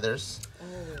Marshall Mathers.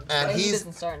 And he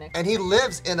doesn't start next. he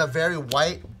lives in a very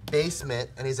white basement,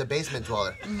 and he's a basement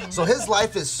dweller. So his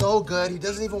life is so good, he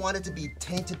doesn't even want it to be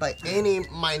tainted by any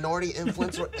minority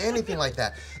influence or anything like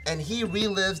that. And he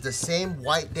relives the same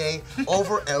white day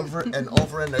over and over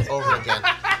and over again.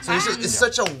 So it's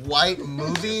such a white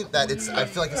movie that I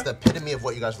feel like it's the epitome of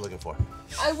what you guys are looking for.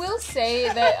 I will say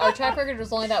that our track record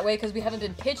was only that way because we haven't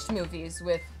been pitched movies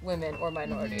with women or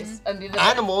minorities. I mean,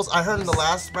 Animals, I heard in the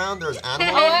last round there was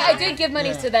animals. Oh, I did give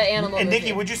money to that animal And movie.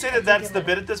 Nikki, would you say that that's the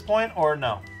bit at this point, or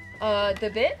no? The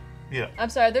bit? Yeah. I'm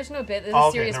sorry, there's no bit. There's Oh, a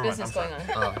okay, serious never mind, business I'm going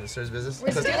sorry. on. Oh, serious business? We're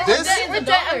Because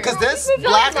still this We're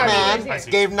black done. man I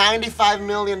see. gave $95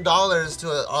 million to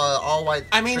an all-white.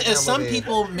 I mean, Christian if some movie.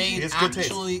 people He made has good taste.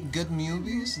 actually good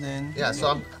movies, then Yeah, so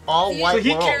I'm all white. So he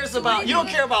world. cares about. You don't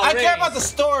care about. I race. care about the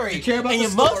story. You care about and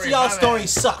the most of story, y'all's my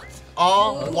stories sucked.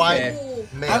 all white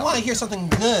male. I want to hear something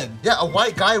good. Yeah, a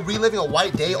white guy reliving a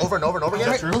white day over and over and over again.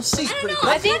 Alright, we'll see. I don't know.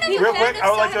 I I'm think kind of Real a fan quick, of I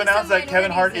would like to some announce that Kevin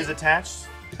Hart minorities is attached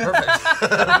Perfect.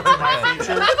 to my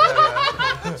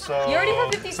feature. So You already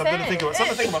have 50 something to Cent. think about.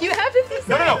 Something to think about. You have 50 Cent?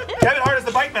 No. Kevin Hart is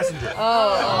the bike messenger.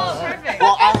 Oh, perfect.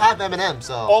 Well, I have Eminem,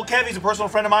 so. Old Kev, he's a personal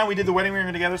friend of mine. We did the wedding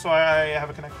ring together, so I have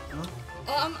a connection.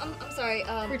 I'm sorry.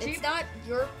 It's cheap? not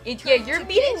your. Yeah, your to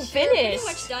meeting pitch. You're pretty finished.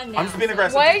 much done now. I'm just being so-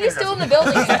 aggressive. Why are just you being still in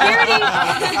aggressive. the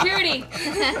building? Security!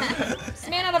 This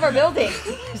man out of our building.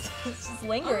 It's just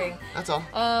lingering. That's all.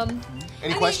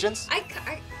 Any I questions? Mean,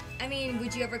 I mean,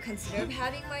 would you ever consider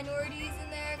having minorities in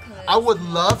there? 'Cause- I would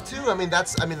love to.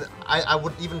 I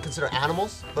would even consider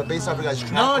animals, but based off your guys'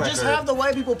 track No, record. just have the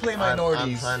white people play I'm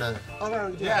minorities. trying to.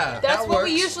 Yeah, That's that what works.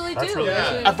 we usually That's do. really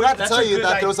Usually- good. I forgot to That's tell a you good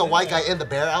that there was a white idea. guy in the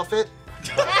bear outfit.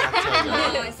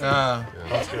 Oh, I see.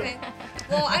 That's good. Okay.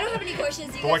 Well, I don't have any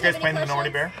questions. You The white guys guy's have any playing the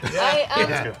questions? Minority Bear? I,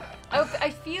 That's good. I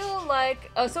feel like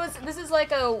this is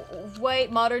like a white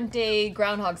modern day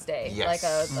Groundhog's Day,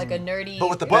 Yes. like a nerdy. But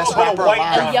with the Well, best but a rapper white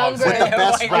alive. a younger, With the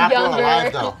best a rapper younger.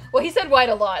 alive, though. Well, he said white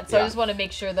a lot, so I Yeah. just want to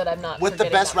make sure that I'm not. With the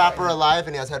forgetting best that part. rapper alive,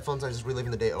 and he has headphones on, just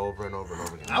reliving the day over and over and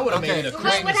over again. I would have Okay. made it a What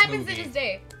Christmas happens movie. in his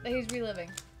day that he's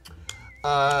reliving?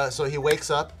 So he wakes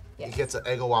up. Yes. He gets an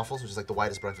Eggo waffles, which is like the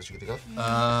whitest breakfast you can think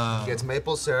of. He gets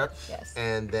maple syrup. Yes.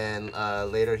 And then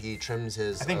later he trims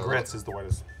his. I think grits is the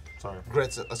whitest. Sorry.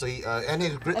 Grits. So he and he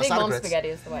I a think side of mom grits. spaghetti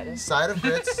is the whitest. Side of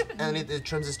grits, and he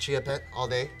trims his chia pet all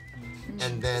day.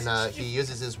 And then he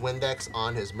uses his Windex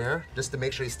on his mirror just to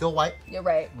make sure he's still white. You're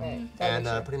right. Gotta And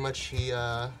make sure. pretty much he.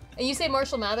 And you say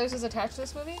Marshall Mathers is attached to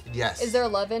this movie? Yes. Is there a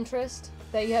love interest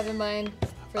that you have in mind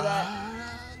for that?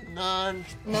 None.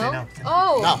 No? no.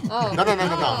 Oh. No. Oh.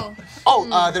 No.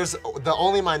 Oh, there's the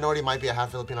only minority might be a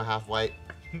half Filipino, half white.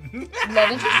 Love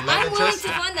interest? I'm willing to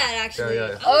fund that, actually. Yeah. I'm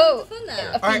willing Oh. to fund A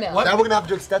that. All right, female. what- Now we're gonna have to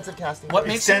do extensive casting. What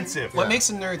makes him, Extensive. What Yeah. makes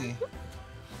him nerdy?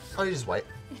 Oh, he's just white.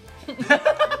 Okay,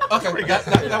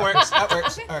 that works. That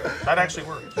works. All right. That actually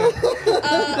worked.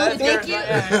 Thank you.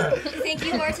 Thank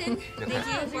you, Martin. Thank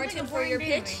you, Martin, for your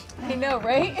pitch. I know,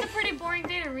 right? It's a pretty boring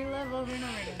day to relive over and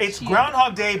over again. It's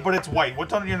Groundhog Day, but it's white. What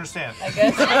don't you understand? I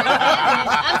guess.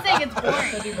 I'm saying it's boring.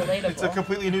 It'd be relatable. It's a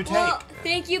completely new take. Well,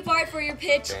 thank you, Bart, for your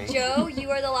pitch. Joe, you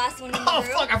are the last one in the Oh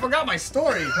room. fuck! I forgot my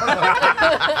story. All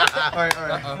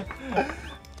right.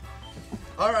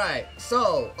 All right.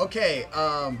 So okay.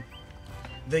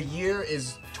 The year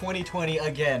is 2020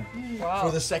 again Wow.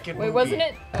 for the second movie. Wait, wasn't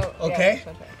it? Oh, Okay.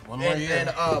 Yeah, One more year.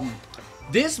 And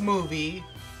this movie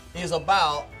is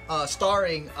about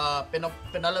starring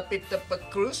Penelope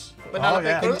Cruz. Penelope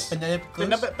yeah. Cruz. Penelope Cruz.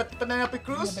 Penelope Cruz. Penelope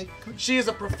Cruz. She is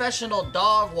a professional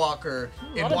dog walker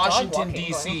in lot of dog Washington, walking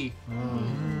D.C.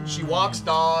 She walks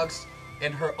dogs,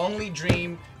 and her only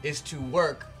dream is to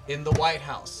work in the White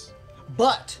House.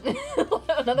 But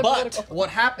Another political. what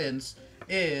happens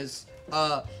is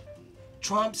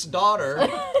Trump's daughter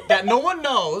that no one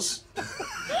knows,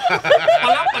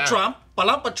 Palumpa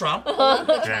Trump,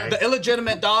 Okay. the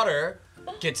illegitimate daughter,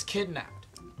 gets kidnapped.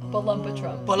 Balumpa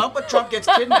Trump. Palumpa Trump gets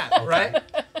kidnapped, right?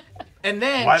 And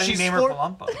then Why did he she's name her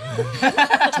Palumpa?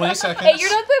 20 seconds. Hey, you're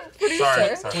not the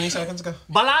producer. Sorry. 20 seconds ago.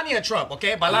 Balania Trump,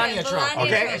 okay? Balania Trump, Balania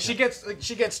okay? Trump. And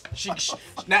she gets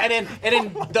now and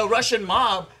then the Russian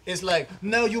mob is like,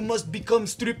 now you must become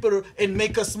stripper and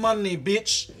make us money,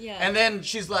 bitch. Yeah. And then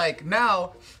she's like,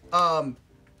 now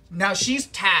she's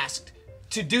tasked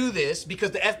to do this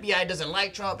because the FBI doesn't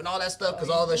like Trump and all that stuff because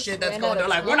all the just shit that's ran going. out They're of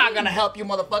like, we're not time. gonna help you,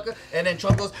 motherfucker. And then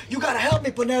Trump goes, you gotta help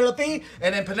me, Penelope.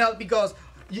 And then Penelope goes,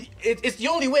 it's the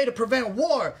only way to prevent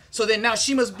war. So then now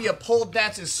she must be a pole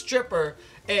dancing stripper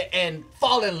and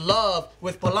fall in love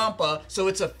with Palumpa. So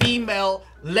it's a female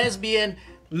lesbian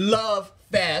love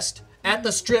fest at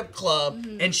the strip club,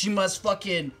 and she must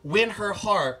fucking win her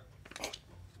heart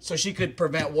so she could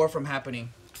prevent war from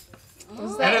happening.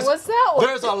 What's And that? What's that one?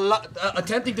 There's a lot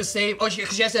attempting to save. Oh, she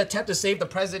has to attempt to save the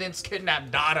president's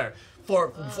kidnapped daughter for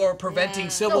preventing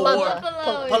civil war.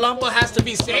 Palumpa. Palumpa has to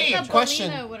be saved. Question.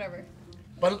 Polina, whatever.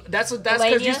 But that's because you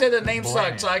Melania? said the name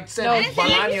sucked, so I said No,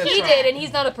 Balania he Trump. did, and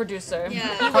he's not a producer.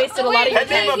 Yeah. He wasted a lot of your That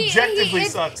name time. objectively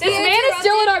sucks. This though. man is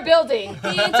still in our building.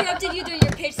 He interrupted you during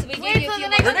your pitch, so we Wait, gave you a so few the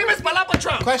next Her more. name is Palumpa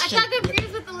Trump. I Question. got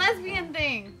confused with the lesbian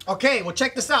thing. Okay, well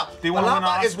check this out. They won an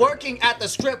Palumpa is Oscar. working at the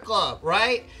strip club,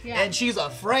 right? Yeah. And she's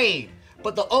afraid.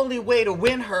 But the only way to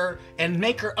win her and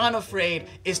make her unafraid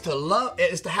is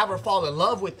to have her fall in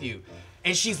love with you.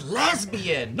 And she's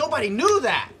lesbian. Nobody knew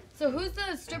that. So who's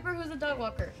the stripper? Who's the dog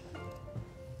walker?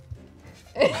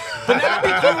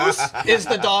 Penelope Cruz is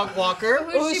the dog walker.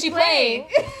 Who's she playing?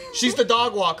 She's the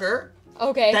dog walker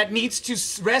Okay. that needs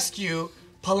to rescue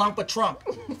Palumpa Trump.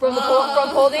 From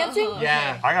pole dancing?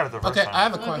 Yeah. I got it the first Okay, time. I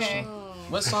have a question.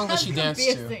 What song does she dance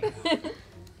to? Confusing.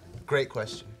 Great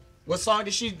question. What song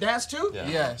did she dance to? Yeah.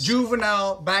 Yes.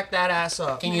 Juvenile, back that ass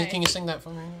up. Can you sing that for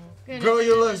me? Girl,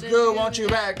 you look good, won't you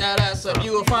back that ass up?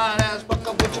 You a fine ass, fuck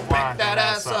up with you, back that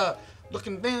ass up.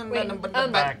 Looking thin, Wait,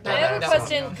 back I that have a ass up.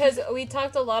 question because we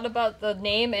talked a lot about the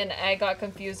name and I got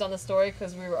confused on the story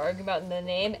because we were arguing about the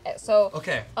name. So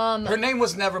Okay. Her name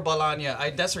was never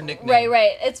Balania. That's her nickname.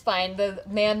 right, it's fine. The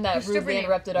man that stripper rudely name.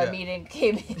 interrupted our Yeah. meeting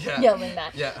came Yeah. yelling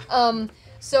that. Yeah.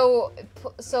 So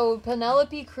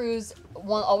Penelope Cruz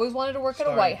always wanted to work at a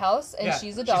Sorry. White House, and Yeah,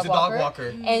 she's a dog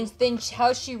walker. And then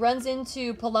how she runs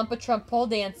into Palumpa Trump pole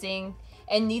dancing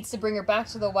and needs to bring her back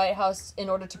to the White House in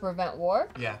order to prevent war.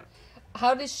 Yeah.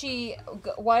 How did she?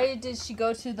 Why did she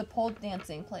go to the pole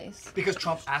dancing place? Because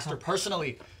Trump asked her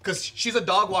personally. Because she's a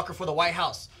dog walker for the White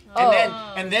House. Oh.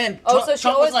 And then Oh, so she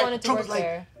Trump always was like, wanted to Trump work was like,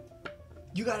 there.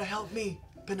 you gotta help me.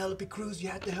 Penelope Cruz, you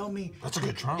have to help me. That's a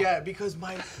good Trump. Yeah, because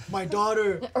my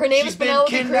daughter, Her name she's is been Penelope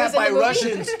kidnapped Cruz in by the movie?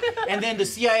 Russians, and then the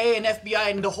CIA and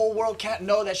FBI and the whole world can't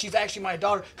know that she's actually my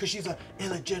daughter because she's an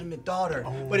illegitimate daughter.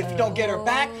 But if you don't get her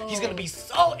back, he's gonna be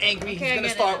so angry. Okay, I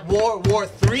He's get gonna start World War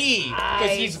III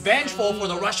because he's I vengeful for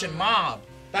the Russian mob.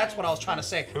 That's what I was trying to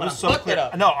say. It But was I so looked clear. it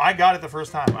up. No, I got it the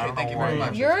first time. I don't thank know you why. very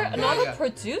much. You're not yeah. a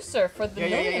producer for the movie.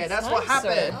 Yeah. That's It's what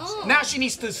nicer. happened. Oh. Now she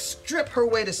needs to strip her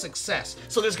way to success.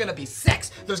 So there's gonna be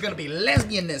sex. There's gonna be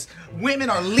lesbianness. Women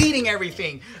are leading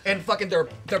everything, and fucking they're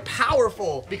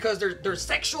powerful because they're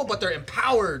sexual, but they're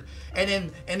empowered.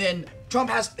 And then Trump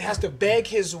has to beg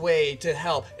his way to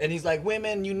help, and he's like,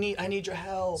 women, I need your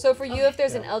help. So for you, if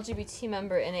there's an LGBT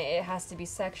member in it, it has to be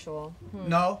sexual.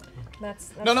 No.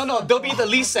 That's No. They'll be the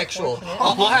least sexual.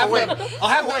 I'll have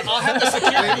the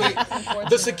security.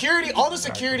 The security, all the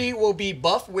security will be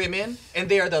buff women, and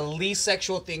they are the least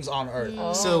sexual things on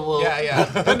earth. So we'll. Yeah.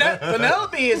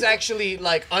 Penelope is actually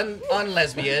like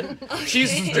unlesbian.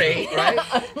 She's straight, right?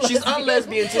 She's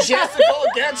unlesbian, so she has to go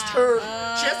against her.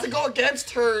 She has to go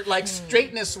against her like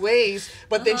straightness ways,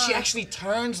 but then she actually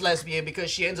turns lesbian because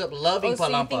she ends up loving so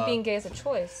you think Palampa. being gay is a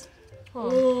choice?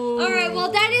 All right,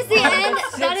 well that is the end.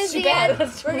 That is the end.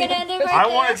 We're gonna end it right I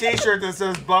there. want a T-shirt that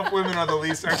says "Buff women are the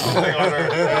least sexual thing on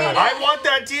earth." I want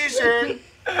that T-shirt.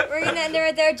 We're gonna end it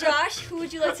right there. Josh, who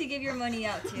would you like to give your money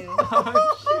out to?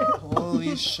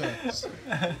 Holy shit.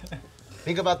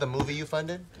 Think about the movie you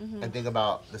funded, and think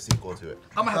about the sequel to it.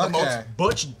 I'm gonna have the Okay. most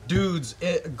butch dudes,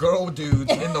 girl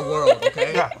dudes in the world.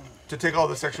 Okay. Yeah, to take all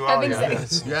the sexuality out of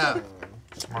it. Yeah.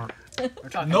 Smart. We're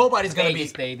talking Nobody's gonna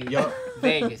Vegas, be. baby. Yo,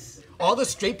 Vegas. all the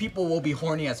straight people will be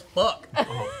horny as fuck.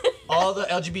 All the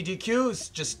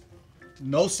LGBTQs just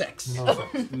no sex. No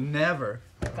sex. Never.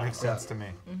 Makes sense to me.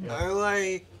 I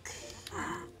like.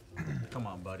 Come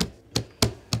on, buddy.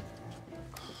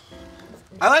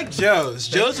 I like Joe's.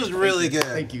 Joe's was really good.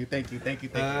 Thank you.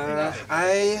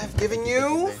 I have given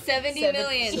you. 70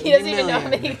 million. He doesn't even know how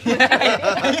many. He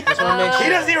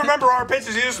doesn't even remember our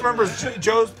pitches. He just remembers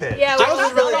Joe's pitch. Yeah, I well,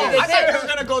 was really that's good. I a thought good you were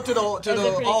gonna go to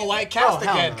the pretty all white cast Oh,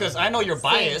 hell again no. because I know you're pitch.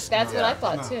 biased. That's what I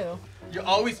thought too.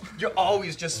 You're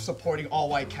always just supporting all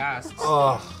white casts.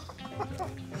 Oh.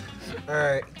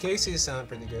 Alright, Casey's sound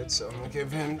pretty good, so I'm gonna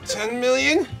give him 10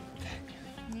 million.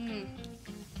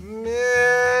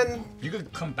 Man. You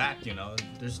could come back, you know.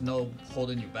 There's no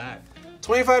holding you back.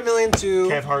 25 million to.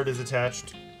 Kev Hart is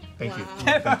attached. Thank you.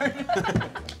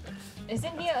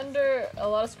 Isn't he under a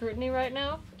lot of scrutiny right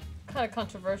now? Kind of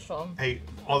controversial. Hey,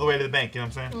 all the way to the bank. You know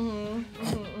what I'm saying?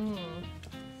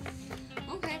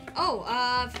 Okay.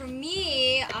 Oh, for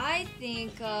me, I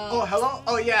think. Oh, hello?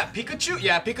 Oh, yeah, Pikachu?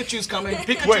 Yeah, Pikachu's coming.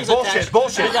 Pikachu's Wait, bullshit, attached.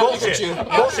 bullshit, We got bullshit,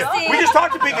 Pikachu. bullshit. We just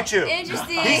talked to Pikachu.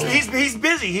 Interesting. He's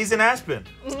busy. He's in Aspen.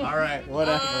 All right,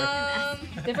 whatever.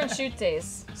 Different shoot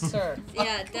days, sir.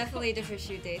 Yeah, definitely different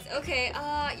shoot days. Okay,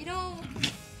 you know,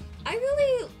 I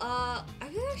really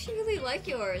actually really like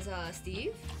yours,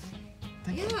 Steve.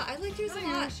 Yeah, I like yours a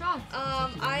lot.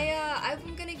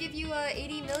 I'm gonna give you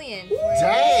 80 million.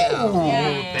 Damn!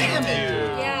 Yeah. Damn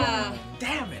it. Yeah.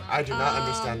 Damn it. I do not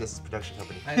understand this production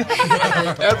company.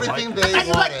 Everything they I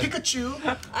like wanted.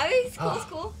 Pikachu. It's cool. It's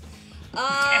cool.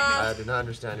 I do not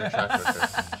understand your track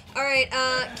record. All right,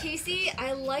 Casey,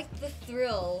 I like the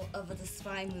thrill of the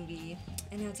spy movie,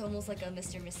 and it's almost like a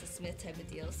Mr. and Mrs. Smith type of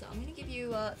deal. So I'm gonna give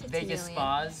you 50 Vegas million.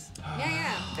 spas.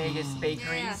 Yeah. Vegas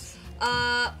bakeries.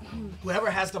 Whoever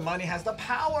has the money has the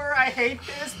power. I hate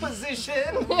this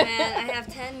position. Man, I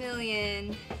have 10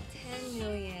 million. 10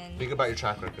 million. Think about your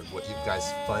track record, what you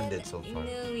guys funded so far.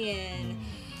 Million.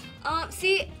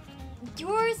 See,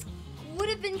 yours would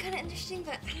have been kind of interesting,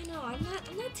 but I don't know. I'm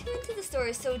not too into the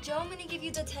story. So Joe, I'm gonna give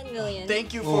you the 10 million.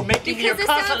 Thank you for making me your Because it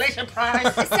sounds- consolation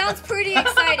prize. It sounds pretty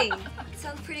exciting.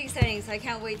 So I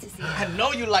can't wait to see it. I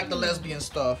know you like the lesbian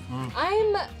stuff.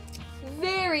 I'm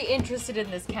very interested in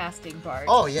this casting, Bart.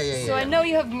 Oh, yeah. So I know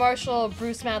you have Marshall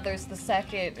Bruce Mathers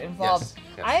II involved.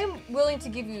 Yes. I am willing to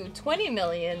give you 20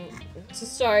 million to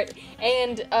start,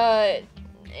 and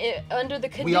under the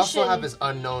condition. We also have his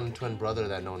unknown twin brother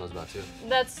that no one knows about too.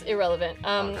 That's irrelevant.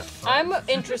 I'm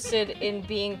interested in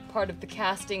being part of the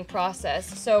casting process.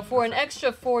 So for an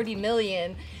extra 40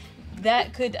 million,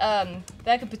 that could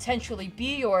potentially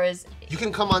be yours. You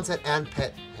can come on set and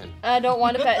pet him. I don't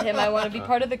want to pet him. I want to be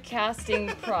part of the casting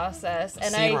process,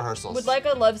 and Scene I rehearsals. would like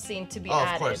a love scene to be Oh,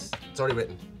 added. of course. It's already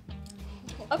written.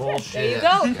 Bullshit. There you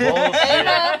go. Bullshit.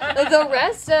 And the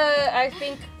rest, I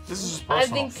think. This is just I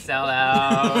personal. think Sell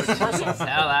out. Sell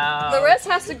out. the rest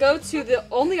has to go to the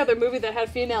only other movie that had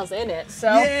females in it. So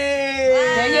Yay!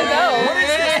 there you go. What is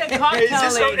this? A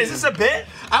cocktail lady. Is this a bit?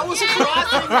 I was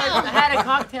crossing I had a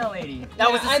cocktail lady.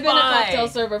 That was a spy. I've been a cocktail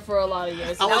server for a lot of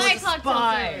years. I was I a cocktail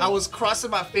spy. server. I was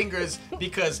crossing my fingers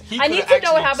because he I could need have to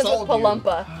know what actually happens with sold you.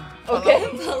 Palumpa.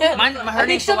 Okay. I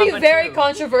think she'll be very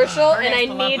controversial, Her and I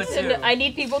name's need Palumpa, too. I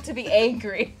need people to be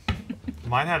angry.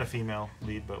 Mine had a female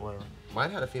lead, but whatever. Mine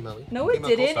had a female lead. No, it Female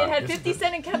didn't. co-star. It had 50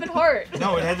 Cent and Kevin Hart.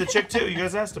 No, it had the chick too. You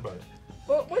guys asked about it.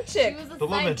 What chick? She was a The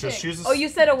love side interest. chick. She was a Oh, you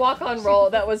said a walk-on role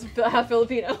that was half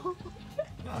Filipino.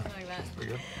 Something like that.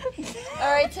 pretty good. All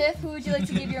right, Tiff, who would you like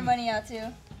to give your money out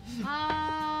to? So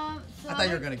I thought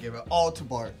you were gonna give it all to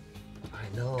Bart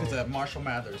I know. because of Marshall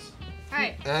Mathers.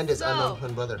 Alright, And his so unknown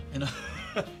twin brother. You know.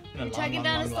 you're tracking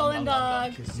down a stolen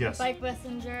dog, Yes. bike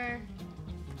messenger,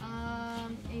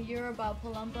 and you're about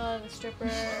Palumpa, the stripper.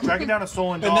 Tracking down a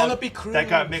stolen dog Penelope Cruz. that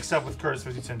got mixed up with Curtis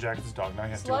 50 Cent Jackson's dog. Now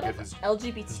he has There's to a lot go of get his.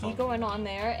 LGBT dog. going on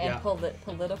there and Yeah.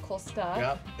 political stuff.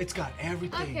 Yep. It's got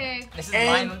everything. Okay, This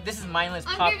is mindless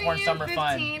I'm popcorn giving you summer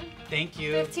 15, fun. Thank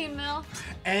you. 15 mil.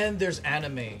 And there's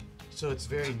anime, so it's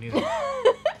very new.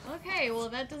 Okay, well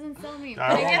that doesn't sell me. I Can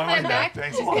want I get my money that back. back?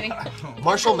 Thanks Just a lot. kidding.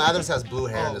 Marshall Mathers has blue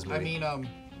hair in this movie. I mean,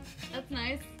 That's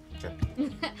nice. Okay.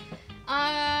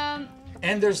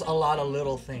 and there's a lot of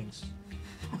little things.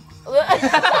 Now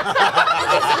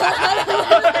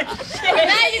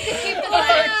you can keep the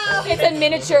money. It's a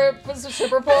miniature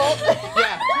stripper pole.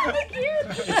 Yeah.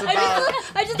 It's about.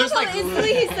 I just There's love like- how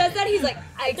instantly he says that. He's like,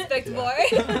 I expect more.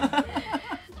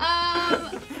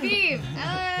 Steve,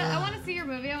 I want to see your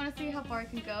movie. I want to see how far it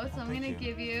can go. So I'm gonna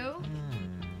give you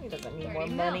He doesn't need 30 more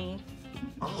mil. money.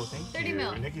 Oh, thank 30 you.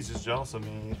 mil. Nikki's just jealous of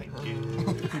me. Thank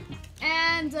you.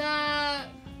 And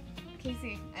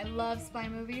Casey, I love spy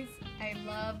movies. I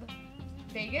love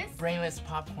Vegas. Brainless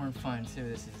popcorn fun too.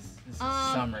 This is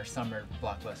summer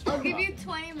blockbuster. I'll give you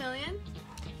 20 million.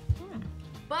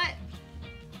 But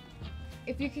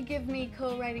if you could give me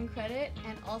co-writing credit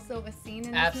and also a scene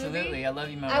in this Absolutely, movie, I love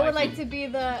you, my I would wifey. like to be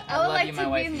the. I I would love like you, to my be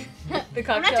wifey.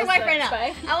 The I'm not your wife right now.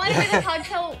 spy. I want to be the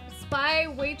cocktail spy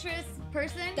waitress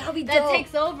person That'd be that dope.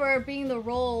 takes over being the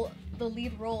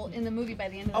lead role in the movie by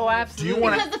the end of the movie. Absolutely. Do you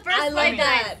wanna- Because the first I fight like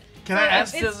that. dies. Can I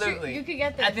ask? It's true. Absolutely. You could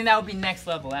get this. I think that would be next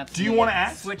level. Absolutely. Do you want to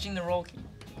act? Switching the role.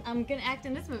 I'm gonna act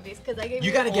in this movie because I gave You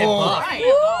you gotta get All buff. right.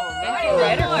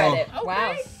 Writer credit. Okay.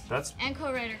 Wow. That's and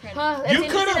co-writer credit. Huh, that's You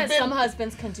interesting could've that been- some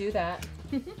husbands can do that.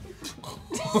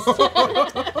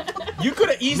 You could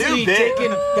have easily New bit.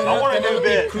 taken I want a new Penelope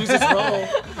bit. Cruz's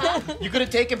role. You could have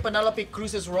taken Penelope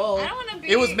Cruz's role. I don't want to be.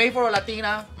 It was made for a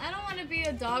Latina. I don't want to be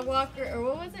a dog walker, or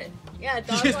what was it? Yeah, a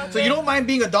dog walker. So you don't mind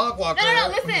being a dog walker? No,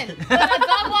 listen. But a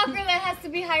dog walker that has to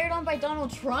be hired on by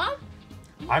Donald Trump?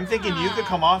 I'm thinking you could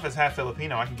come off as half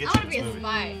Filipino. I can get I you want to in be this a movie.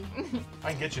 spy.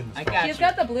 I can get you in this I movie. got He's you.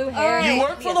 got the blue hair. Alright. You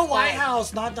work for the Yes, White fine.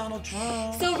 House, not Donald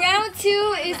Trump. So round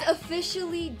 2 is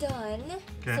officially done.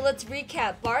 Okay. So let's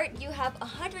recap. Bart, you have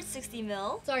 160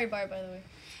 mil. Sorry, Bart, by the way.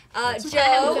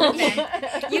 Joe,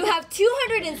 you have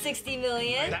 260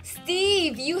 million.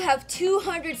 Steve, you have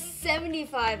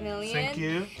 275 million. Thank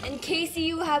you. And Casey,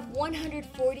 you have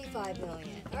 145 million.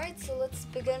 All right, so let's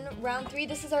begin round 3.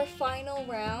 This is our final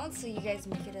round, so you guys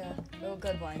make it a real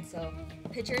good one. So,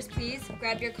 pitchers, please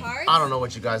grab your cards. I don't know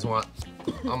what you guys want.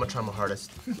 I'm gonna try my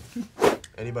hardest.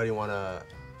 Anybody wanna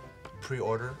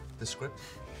pre-order the script?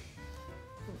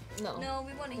 No. No,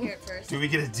 we want to hear it first. Do we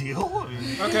get a deal? I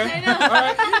mean, Okay. All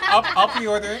right. I'll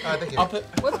pre-order it. Thank you. I'll put.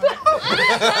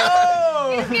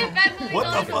 Just give $5 million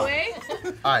What the fuck? away.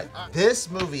 All right, this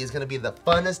movie is gonna be the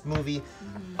funnest movie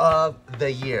of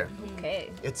the year. Okay.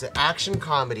 It's an action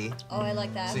comedy, Oh, I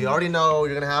like that. so you already know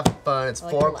you're gonna have fun. It's I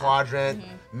like 4 the laugh. quadrant,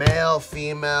 male,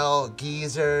 female,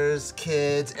 geezers,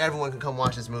 kids, everyone can come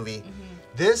watch this movie.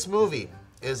 This movie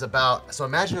is about, so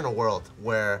imagine in a world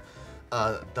where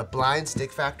the blind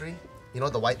stick factory, you know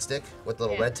the white stick with the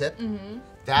little red tip?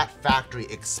 That factory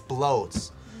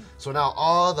explodes. So now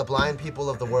all the blind people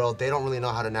of the world, they don't really know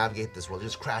how to navigate this world. They're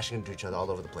just crashing into each other all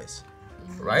over the place,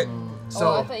 right? So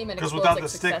Oh, I thought you meant because explodes without like the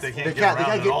stick, they successful. can't they get can't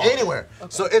around at get all. anywhere.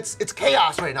 So it's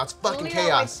chaos right now. It's fucking Only that white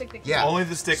chaos. stick that can- Yeah. Only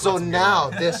the stick So lets them get now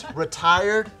around. this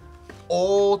retired,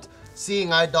 old,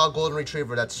 seeing-eye dog golden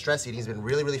retriever that's stress eating. He's been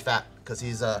really, really fat because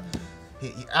he's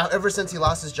ever since he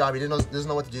lost his job, he doesn't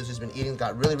know what to do. So he's been eating,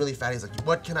 got really, really fat. He's like,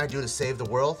 what can I do to save the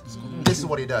world? This is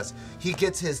what he does. He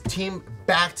gets his team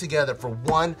back together for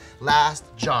one last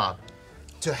job.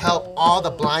 to help all the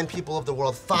blind people of the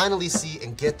world finally see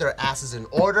and get their asses in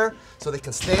order so they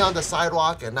can stay on the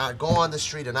sidewalk and not go on the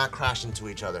street and not crash into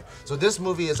each other. So this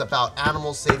movie is about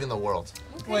animals saving the world.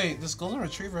 Okay. Wait, this golden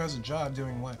retriever has a job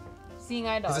doing what? Seeing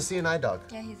eye dog. He's a seeing eye dog.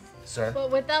 Yeah, he's. Sir?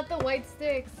 But without the white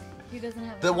sticks, he doesn't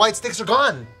have. The white sticks are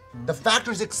gone. The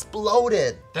factory's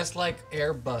exploded. That's like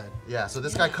Air Bud. Yeah, so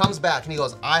this guy comes back and he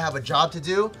goes, I have a job to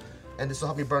do, and this will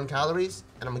help me burn calories,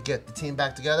 and I'm gonna get the team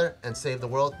back together and save the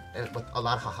world, and with a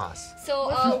lot of ha-has.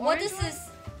 So, what does his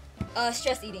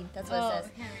stress eating? That's what it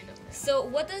says. So,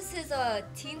 what does his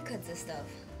team consist of?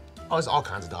 Oh, there's all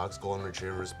kinds of dogs, golden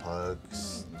retrievers,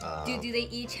 pugs. Do they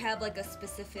each have like a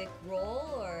specific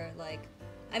role, or like?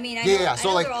 I mean, I Yeah, know, so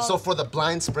I know like, they're all... so for the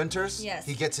blind sprinters, Yes.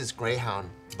 he gets his greyhound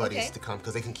buddies Okay. to come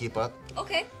because they can keep up.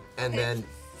 Okay. And okay. then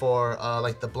for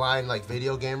like the blind like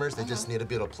video gamers, they just need to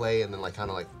be able to play and then like kind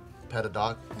of like pet a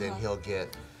dog. Then he'll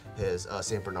get his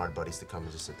Saint Bernard buddies to come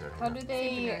and just sit there. How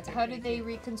do they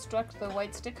reconstruct the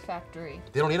white stick factory?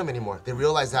 They don't need them anymore. They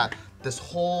realize that this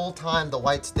whole time the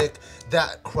white stick,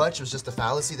 that crutch was just a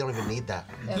fallacy. They don't even need that.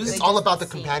 Yeah, It's all about the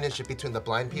companionship between the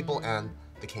blind people and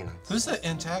the canines. Who's the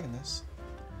antagonist?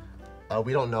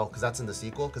 We don't know because that's in the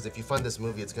sequel. Because if you fund this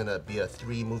movie, it's gonna be a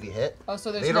 3-movie hit. Oh,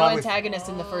 so there's Later no on, antagonist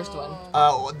in the first one.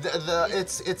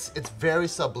 It's very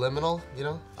subliminal. You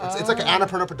know, it's like an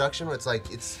Annapurna production where it's like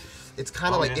it's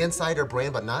kind of like inside her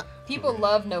brain, but not. People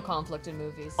love no conflict in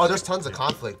movies. Oh, there's tons of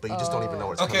conflict, but you just don't even know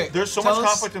where it's coming. There's so much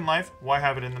conflict in life. Why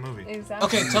have it in the movie?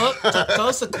 Exactly. Okay, tell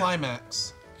us the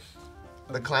climax.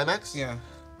 The climax? Yeah.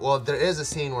 Well, there is a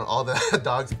scene where all the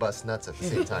dogs bust nuts at the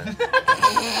same time.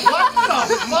 What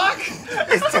the fuck?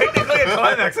 It's technically a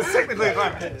climax. It's technically a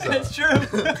climax. That's true.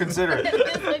 Consider it.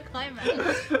 It's the climax.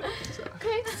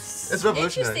 Okay. It's revolutionary.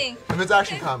 Interesting. I mean, it's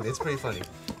action comedy. It's pretty funny.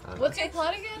 What's your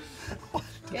plot again?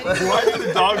 Why did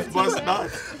the dogs bust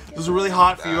nuts? Was it really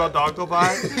hot female dog go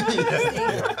by?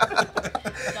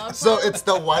 So it's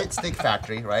the white stick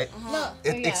factory, right? No.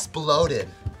 It exploded.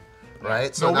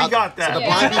 Right? No, we got that. So the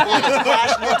blind people are just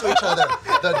crashing into each other.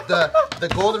 The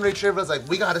golden retriever is like,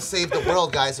 we gotta save the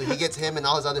world, guys. So he gets him and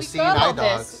all his other seeing eye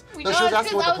dogs. No, she was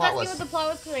asking what the plot I was was. asking what the plot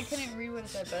was because I couldn't read what it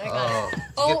said, but I got it. To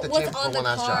get the what's chip on for the one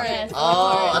last card? job. Yes.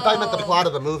 Oh, I thought you meant the plot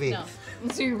of the movie. No.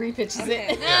 So he repitches Okay.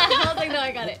 it. I was like, no,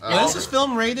 I got it. What is this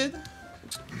film rated?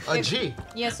 A G.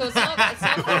 Yeah, so it's not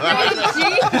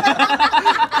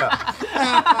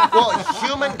Well,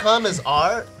 human cum is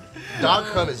R, dog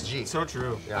cum is G. So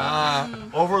true. Yeah.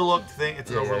 Overlooked thing.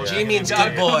 It's an overlooked G thing. means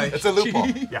good boy. It's a loophole.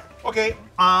 Yeah. Okay.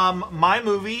 My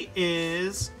movie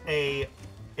is a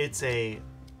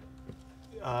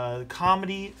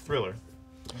comedy thriller.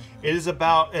 It is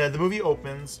about the movie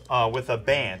opens with a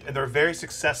band, and they're a very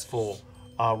successful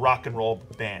rock and roll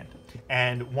band.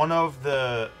 And one of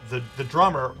the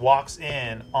drummer walks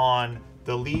in on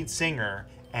the lead singer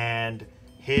and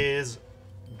his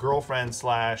girlfriend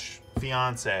 /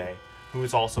 fiance, who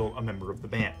is also a member of the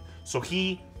band. So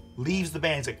he leaves the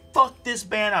band. He's like, "Fuck this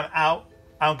band, I'm out.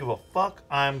 I don't give a fuck.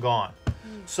 I'm gone."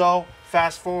 So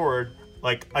fast forward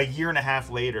like a year and a half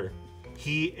later,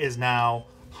 he is now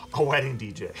a wedding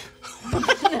DJ.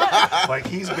 Like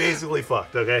he's basically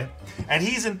fucked, okay? And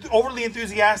he's overly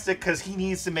enthusiastic because he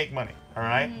needs to make money, all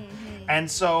right? And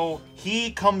so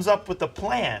he comes up with a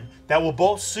plan that will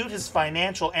both suit his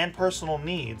financial and personal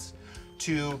needs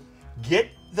to get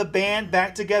the band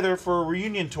back together for a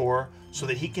reunion tour so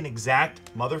that he can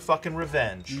exact motherfucking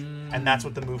revenge. And that's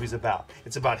what the movie's about.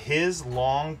 It's about his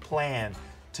long plan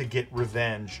to get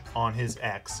revenge on his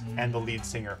ex and the lead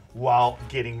singer while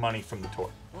getting money from the tour.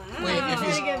 Wait, How if do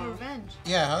he's they get revenge?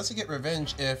 yeah, how does he get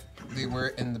revenge if they were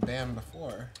in the band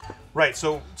before? Right,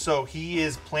 so he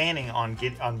is planning on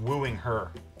wooing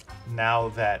her now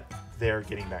that they're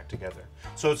getting back together.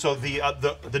 So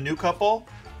the new couple,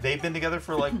 they've been together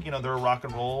for like, they're a rock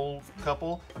and roll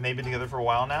couple, and they've been together for a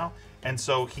while now. And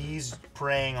so he's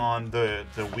preying on the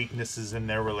weaknesses in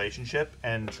their relationship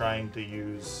and trying to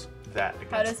use that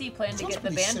against How does he plan to get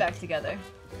the band back together?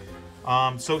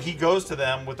 So he goes to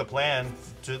them with a plan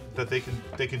that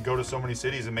they could go to so many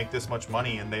cities and make this much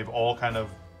money, and they've all kind of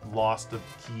lost a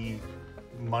key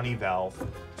money valve.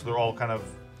 So they're all kind of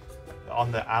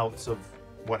on the outs of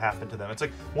what happened to them. It's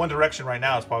like One Direction right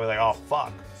now is probably like, oh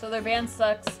fuck. So their band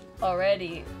sucks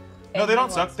already. No, they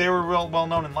don't suck. They were real well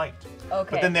known and liked.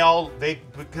 Okay. But then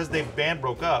because their band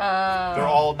broke up, they're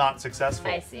all not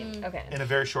successful. I see. Okay. In a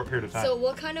very short period of time. So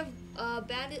what kind of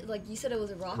band? Like you said, it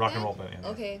was a rock band. And roll band. Yeah.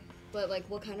 Okay, but like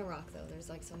what kind of rock though? There's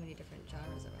like so many different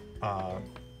genres of rock.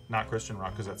 not Christian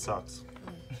rock, because that sucks.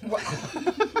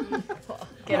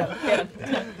 Get him.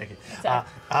 Thank you.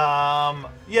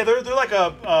 Yeah, they're like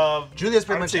a. Julia's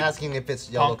pretty much asking if it's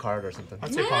yellow card or something.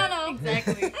 I'd say I punk. don't know.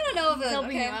 Exactly. I don't know if it. Helping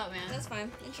Okay, you out, man. that's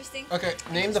fine. Interesting. Okay,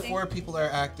 name the Interesting. 4 people that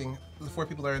are acting. The 4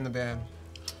 people that are in the band.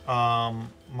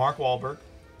 Mark Wahlberg,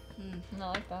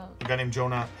 Not like that. a guy named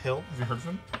Jonah Hill. Have you heard of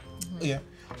him? Yeah.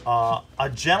 A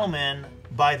gentleman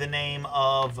by the name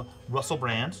of Russell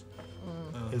Brand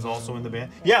is also in the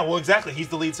band. Yeah, well, exactly. He's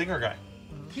the lead singer guy.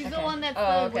 He's the one that's Oh,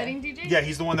 the okay. wedding DJ? Yeah,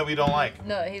 he's the one that we don't like.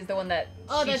 No, he's the one that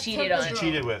Oh, she that cheated took on. the She girl.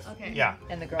 cheated with. Okay. Yeah.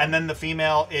 And the girl. And then the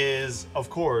female is, of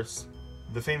course,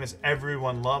 the famous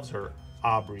everyone loves her,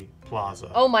 Aubrey Plaza.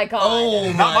 Oh my god.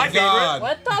 Oh Not my my god.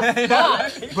 What the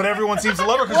fuck? But everyone seems to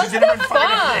love her because she's in fucking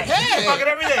everything. She's fucking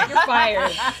everything. You're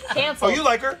fired. Canceled. Oh, you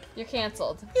like her? You're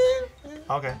canceled.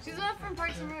 Okay. She's not from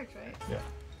Parks and Rec, right? Yeah.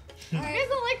 You guys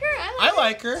don't like her? I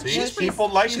like her. See, people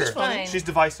like her. fine. She's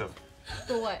divisive.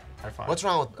 The what? I find. What's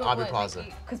wrong with Go Aubrey what, Plaza?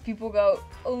 Nikki? Because people go,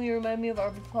 oh, you remind me of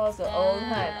Aubrey Plaza all the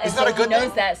time. And Is so that a good he knows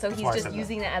thing? that, so why I he's said just that.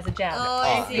 using that as a jab. Oh,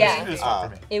 I see. Yeah. It was fun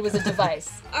for me. It was a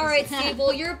device. All right, Steve.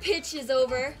 Well, your pitch is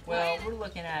over. Well, we're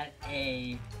looking at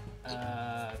a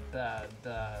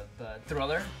the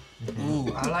thriller,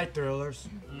 Ooh. I like thrillers.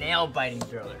 nail-biting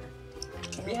thriller.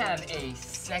 We have a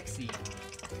sexy,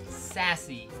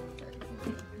 sassy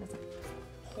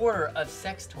hoarder of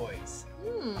sex toys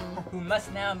who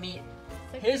must now meet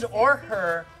his or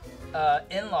her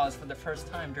in-laws for the first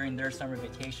time during their summer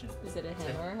vacation. Is it a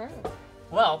him or a her?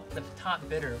 Well, the top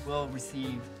bidder will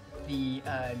receive the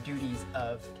duties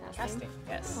of casting.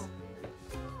 Yes.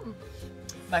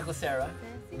 Michael Cera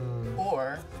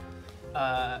or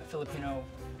Filipino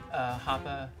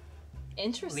Hapa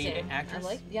Interesting. lead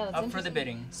actress. Yeah, that's up for the interesting.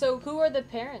 bidding. So who are the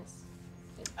parents?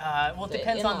 Well, it The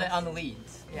depends on in-laws. the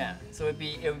leads. Yeah. So it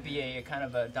would be a kind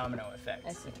of a domino effect.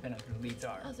 I see. Depending on who the leads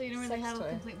are. Oh, so you don't really Sex have toy. a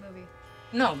complete movie.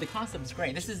 No, the concept is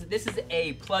great. This is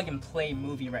a plug and play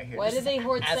movie right here. Why This do is they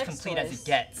hoard as sex complete toys? as it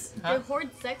gets? Huh? They hoard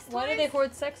sex toys? Why do they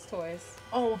hoard sex toys?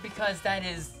 Oh, because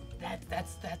that's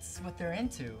what they're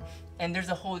into, and there's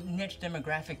a whole niche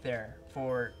demographic there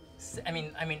for. I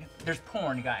mean, there's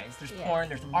porn, guys. There's Yeah. porn.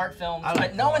 There's art films, I like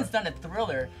but no porn. one's done a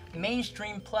thriller,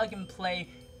 mainstream plug and play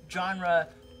genre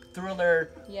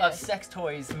thriller of Yes. sex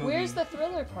toys movie. Where's the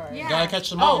thriller part? Yeah. Gotta catch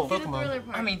them Oh, all. See the Pokemon. thriller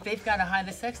part. I mean, they've got to hide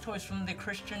the sex toys from the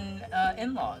Christian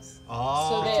in-laws.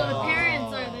 Oh. So So the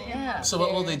parents are the Yeah. So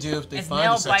what will they do if they It's find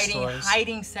nail the sex biting, toys?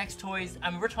 hiding sex toys. I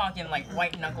mean, we're talking like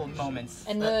white knuckle moments.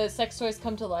 And the sex toys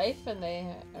come to life, and they.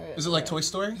 Is it like Toy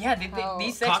Story? Yeah, How-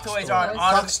 these sex Cock toys story. are on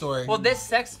Cock story. Well, this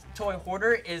sex toy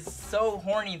hoarder is so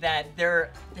horny that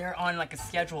they're on like a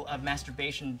schedule of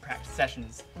masturbation practice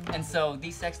sessions, and so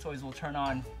these sex toys will turn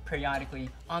on periodically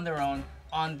on their own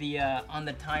on the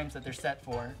times that they're set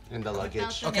for. In the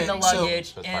luggage. Okay, in the so-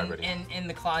 luggage, That's in, vibrating. in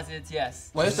the closets, yes.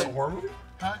 What Is if it a the, horror movie?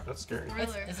 Huh? That's scary.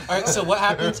 Thriller. It's all right, so what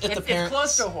happens if the it's parents?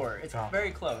 close to horror. It's Oh.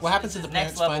 very close. What happens if This the is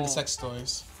parents next find the level. sex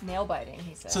toys? Nail biting,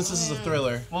 he said. Since this is a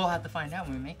thriller. We'll have to find out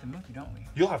when we make the movie, don't we?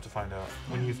 You'll have to find out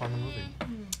when you find the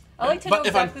movie. I like to But know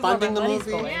if I'm exactly where funding my the money's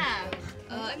movie- going.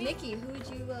 Yeah. Nikki, who would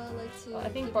you like to? I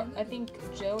think give a I think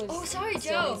Joe is. Oh, sorry,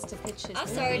 still Joe. needs to pitch his I'm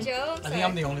movie. sorry, Joe. I'm I sorry. think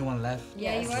I'm the only one left.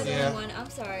 Yeah, you are the Yeah. only one. I'm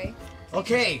sorry.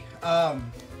 Okay,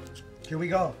 here we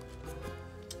go.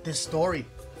 This story.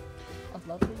 Of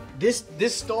lovely.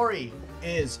 This story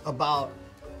is about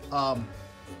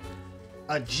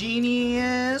a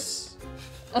genius.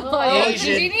 Oh,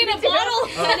 Asian. genie in a bottle.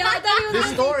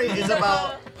 This story is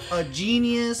about a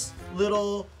genius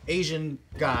little Asian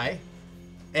guy,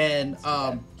 and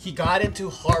he got into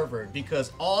Harvard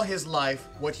because all his life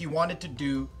what he wanted to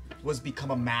do was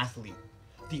become a mathlete.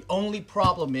 The only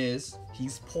problem is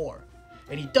he's poor,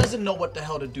 and he doesn't know what the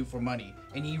hell to do for money.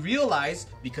 And he realized,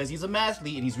 because he's a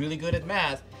mathlete and he's really good at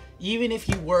math, even if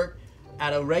he worked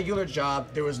at a regular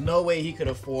job, there was no way he could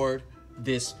afford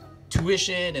this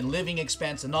tuition and living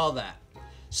expense and all that.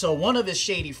 So one of his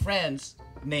shady friends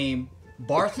named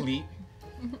Bartley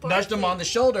nudged him on the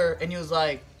shoulder and he was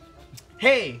like,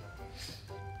 "Hey,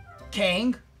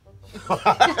 Kang,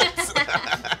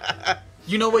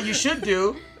 you know what you should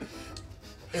do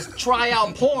is try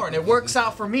out porn. It works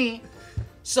out for me."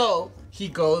 So he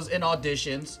goes and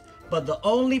auditions, but the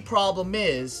only problem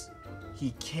is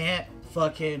he can't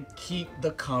fucking keep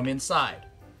the cum inside.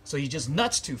 So he just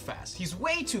nuts too fast. He's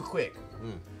way too quick.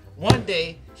 One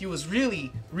day he was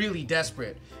really, really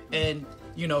desperate, and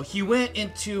he went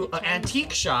into an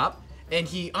antique shop and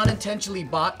he unintentionally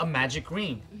bought a magic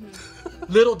ring.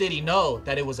 Little did he know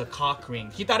that it was a cock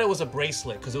ring. He thought it was a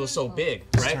bracelet because it was so big,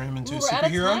 right? Turn him into a We're out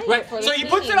of superhero. time Right. for So the he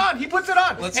puts it thing. on. He puts it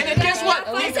on. Let's- and then guess what?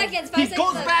 Five seconds, He five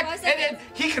goes seconds, back 5 and seconds. then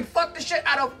he can fuck the shit shit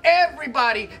out of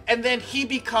everybody, and then he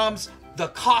becomes the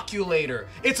calculator.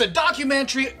 It's a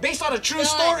documentary based on a true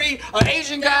story. An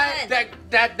Asian guy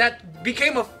that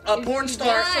became a porn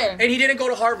star, and he didn't go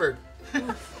to Harvard.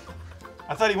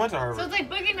 I thought he went to Harvard. So it's like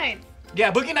Boogie Nights. Yeah,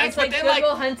 Boogie Nights, but then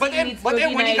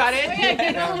when he got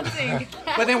in,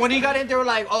 but then when he got in, they were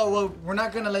like, "Oh, well, we're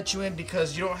not gonna let you in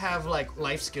because you don't have like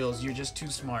life skills. You're just too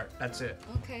smart. That's it."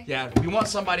 Okay. Yeah, we want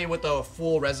somebody with a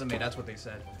full resume. That's what they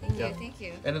said. Thank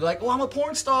you. And they're like, "Oh, I'm a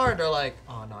porn star." And they're like,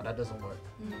 "Oh no, that doesn't work."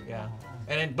 Yeah.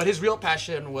 And then, but his real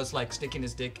passion was like sticking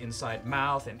his dick inside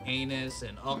mouth and anus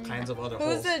and all kinds of other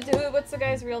holes. What's the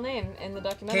guy's real name in the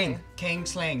documentary? King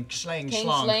Slang. Slang?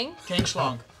 King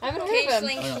Schlong. I haven't heard of him.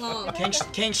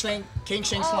 King Slang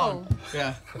Schlong.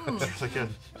 Yeah. That's really good.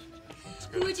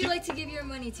 Who would you like to give your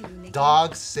money to, Nikki?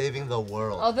 Dogs saving the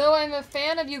world. Although I'm a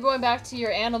fan of you going back to your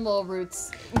animal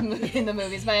roots in the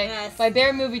movies, my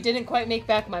bear movie didn't quite make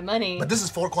back my money. But this is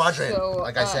 4 quadrant, so,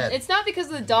 like I said. It's not because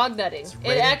of the dog nutting.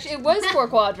 It was 4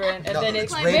 quadrant, and then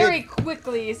it's very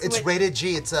quickly switched. It's rated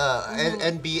G. It's a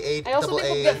NBA. I also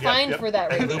think we'll get fined for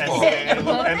that rating.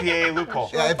 MPA loophole.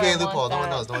 Yeah, MPA loophole. No one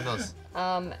knows. No one knows.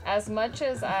 As much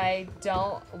as I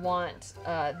don't want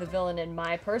the villain in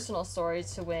my personal story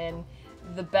to win,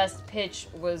 the best pitch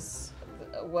was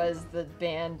the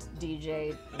band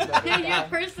DJ. Your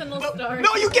personal story.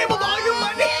 No, you gave him all your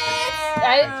money.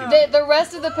 The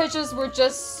rest of the pitches were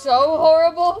just so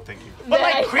horrible. Thank you. But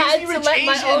like I Crazy had Rich to let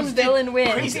Asians my own villain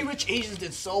win. Crazy Rich Asians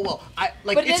did so well.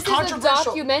 But it's this is a controversial.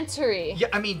 documentary. Yeah,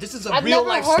 I mean, this is a I've real never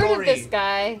life heard story. of this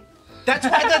guy. That's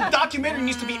why the documentary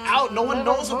needs to be out. No one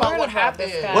knows about what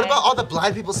happened. What about all the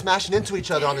blind people smashing into each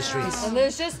other on the streets? And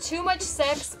there's just too much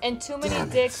sex and too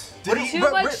many dicks.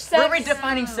 We're sex.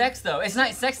 redefining sex though.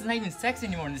 Sex is not even sex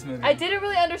anymore in this movie. I didn't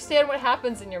really understand what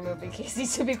happens in your movie, Casey,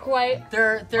 to be quite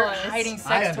They're honest. hiding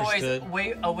sex toys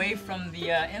away from the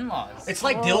in-laws. It's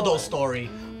like Dildo Story.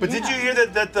 But did you hear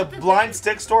that the blind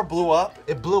stick store blew up?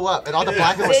 It blew up, and all the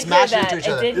black people were smashing into each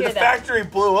other. The factory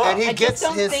blew up. And he gets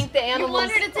don't think the animals You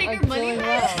want her to take her money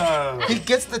back? He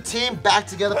gets the team back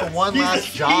together for one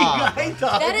last job.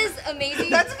 That is amazing.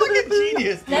 That's fucking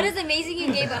genius. That is amazing.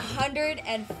 You gave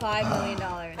 $105 million.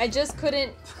 I just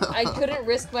couldn't. I couldn't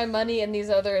risk my money in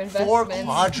these other 4 investments.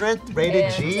 quadrant rated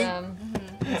And, G.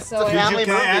 So It's a family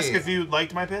Can I ask movie. if you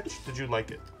liked my pitch? Did you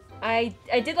like it? I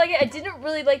did like it. I didn't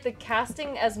really like the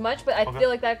casting as much, but I feel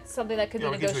like that's something that could Yeah,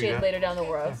 be we can tweak negotiated it. later down the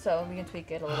road. So we can tweak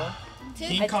it a little.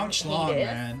 King Kong Schlong,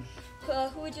 man.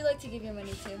 Who would you like to give your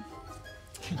money to?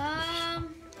 I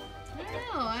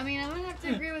don't know. I mean, I'm gonna have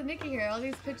to agree with Nikki here. All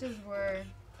these pitches were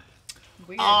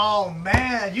weird. Oh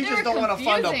man, you They just were don't want to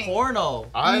fund a confusing. porno.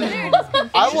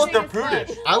 I will. They're prudish.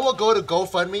 I will go to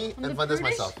GoFundMe and fund this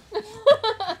myself.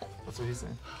 That's what he's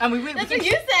saying. I mean, That's what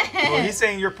you said. Well, he's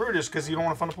saying you're prudish because you don't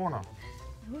want to fund a porno.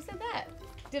 Who said that?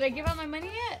 Did I give out my money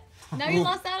yet? Now you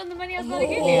lost out on the money I was about to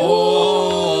give you.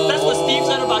 Oh, that's what Steve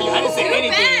said about you. I didn't say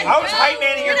anything. I was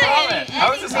hype-manning your comment. I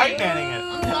was just hype-manning it.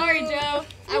 I'm sorry, Joe.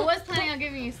 I was planning on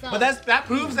giving you some. But that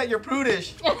proves that you're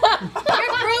prudish. You're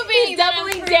proving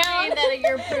doubling down. that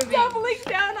you're proving. Doubling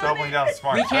down on Doubling down,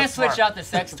 smart. We can't That's switch smart. out the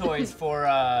sex toys for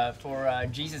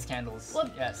Jesus candles. Well,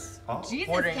 yes. Jesus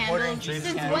Ordering candles. Jesus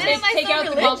Since candles. when am I Take so out the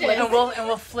religious? complex. And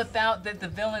we'll flip out the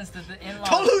villains, the in-laws.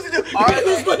 Don't lose it. You're gonna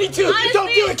lose money too. Honestly,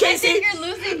 Don't do it, Casey. I think you're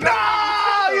losing.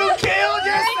 No, you killed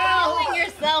You're yourself. killing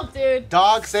yourself, dude.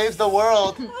 Dog saves the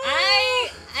world. I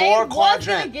 4 was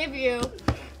quadrant. gonna give you.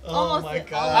 Oh Almost my it.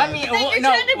 God. I mean, Like you're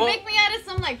trying to make me out of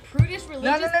some like prudish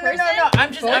religious no. person.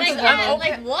 I'm just, But I'm again, open.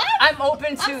 like what? I'm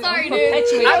open to. I'm sorry, dude.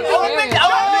 Perpetuate I'm open to.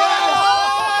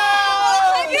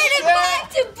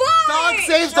 Dog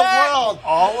saves the world.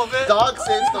 All of it? Dog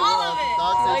saves the All world. of it.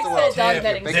 Dog saves the Like world. said, dog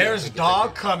betting. There's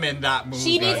dog come in that movie.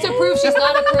 She needs to prove she's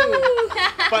not approved.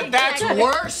 But that's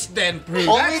worse than proof.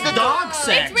 Only That's the dog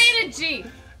sex. It's rated G.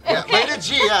 Yeah, rated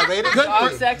G. Yeah, rated Dog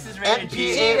G. sex is rated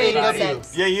G.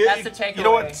 NPAAW. Yeah, you. That's the takeaway. You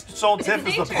know what sold Tiff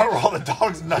is the part where all the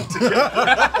dogs nut together.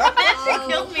 That shit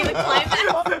killed me. The climax.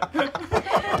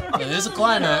 It is a The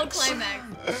climax. whole climax.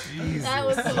 That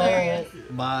was hilarious.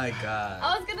 My God.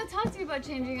 I was gonna talk to you about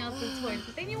changing out the toys,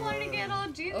 but then you wanted to get all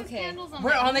Jesus candles on.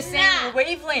 We're on the same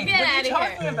wavelength. Get What are outta you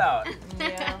talking here. about?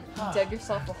 Yeah, dug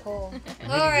yourself a hole.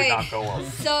 All right. not go well.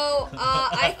 So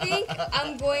I think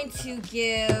I'm going to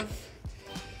give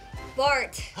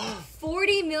Bart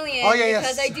 40 million Oh, yeah, yes.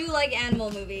 because I do like animal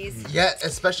movies. Yeah,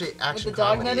 especially action the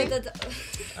dog comedy. nutting?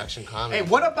 Action comedy. Hey,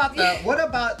 what about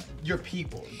your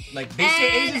people? Like they say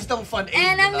And- Asians don't fund Asians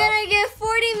And I'm enough. gonna give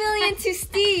 40 million to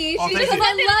Steve Oh, thank because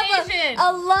you. I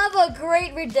love a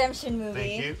great redemption movie.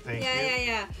 Thank you, thank yeah,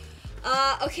 you.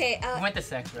 Yeah. Okay. We went the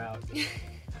sex route.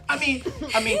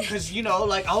 I mean, because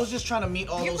like I was just trying to meet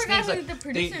all You those forgot things. who Like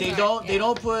the they producers don't are. they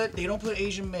don't put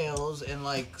Asian males in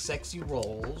like sexy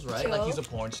roles, right? Like he's a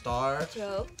porn star.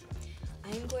 Joe,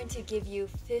 I'm going to give you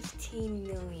 15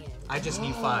 million. I just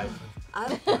need 5. Oh,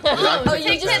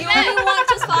 you only want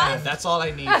just 5? That's all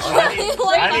I need.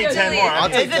 I need 10 more. I'll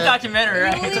take It's a 10. documentary,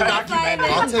 right? It's a documentary.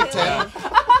 I'll take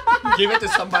 10. Give it to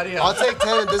somebody I'll else. take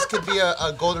 10, and this could be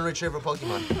a golden retriever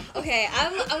Pokemon. Okay,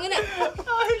 I'm gonna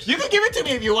You can give it to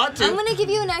me if you want to. I'm gonna give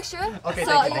you an extra. Okay,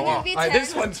 so thank you. you're gonna be 10. Alright,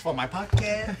 this one's for my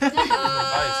pocket.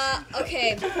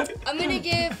 Okay, I'm gonna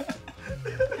give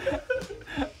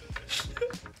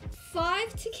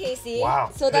 5 to Casey.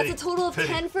 Wow, So that's pity, a total of pity.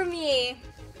 10 for me.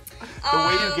 The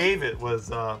way you gave it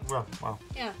was, well, wow.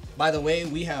 Yeah. By the way,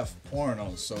 we have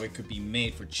pornos, so it could be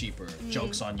made for cheaper.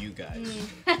 Joke's on you guys.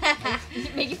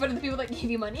 Making fun of the people that gave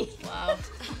you money. Wow.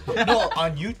 No,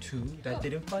 on YouTube, that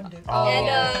didn't fund it.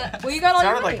 And Well, you got all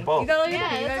your Sounded money. like both. You got all your Yeah,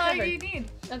 money. You that's got all it you covered.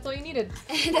 need. That's all you needed.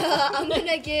 and I'm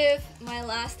gonna give my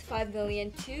last 5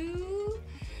 million to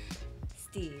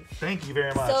Steve. Thank you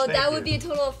very much. So Thank that you. would be a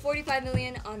total of 45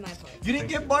 million on my part. You didn't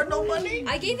give Bart no money?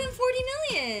 I gave him 40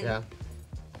 million. Yeah.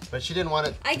 But she didn't want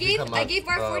it. I gave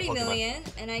Bart 40 Pokemon. million,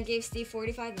 and I gave Steve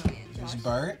 45 million. There's Josh.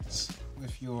 Bart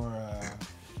with your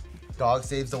Dog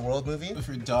Saves the World movie.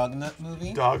 dog nut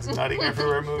movie. Dogs nutting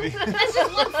everywhere movie. That's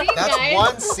just one scene, That's guys.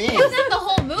 one scene. It's not the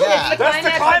whole movie. Yeah. That's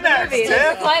the climax, Movie. Tiff.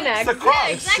 That's the climax. It's the crux.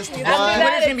 Yeah, exactly. Just That's one.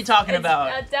 What are you gonna be talking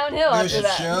about? It's downhill There's after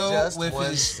that. Joe Just with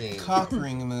one his scene. cock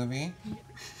ring movie.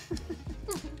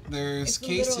 There's It's a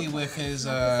Casey little- with his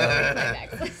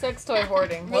Sex toy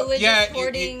hoarding. Religious yeah,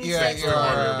 hoarding, yeah, sex yeah,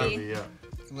 toy Movie, movie. yeah.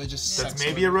 religious That's sex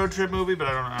maybe a movie. road trip movie, but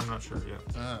I'm not sure yet.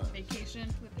 Vacation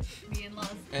with the in-laws.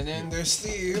 And then there's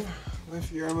Steve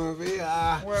with your movie.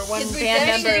 Where one His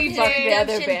band member redemption- fucked the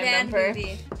other redemption band member.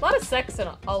 movie. A lot of sex in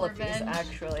all of these, Revenge.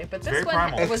 actually. But Very this one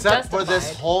primal. was Except justified. for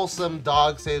this wholesome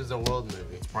Dog Saves the World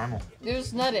movie. It's primal.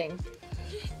 There's nutting.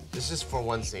 This is for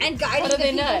one scene. And How guiding do the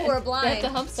they people nut? who are They have blind. to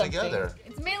hump something. Together.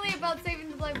 It's mainly about saving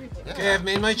the blind people. Okay, I've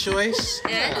made my choice.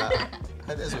 Yeah.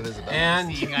 That is what it's about. And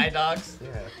Eating eye dogs. Yeah.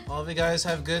 all of you guys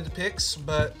have good picks,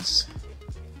 but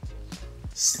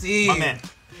Steve. My man.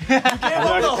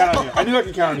 I knew I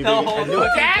could count on you, baby. I knew it.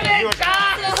 Damn it,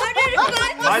 God!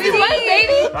 105 We won,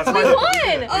 baby! That's We my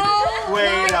won! Oh Wait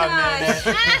my a gosh.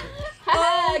 minute.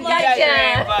 Oh You my guys god.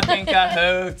 ain't fucking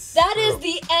cahoots. That is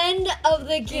the end of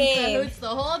the game. Cahoots the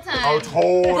whole time. Oh,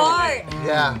 totally. Bart,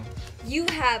 Yeah. you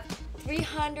have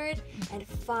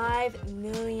 $305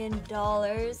 million.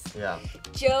 Yeah.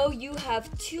 Joe, you have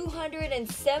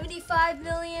 $275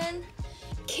 million.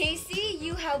 Casey,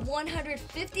 you have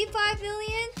 $155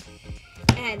 million.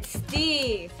 And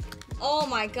Steve, oh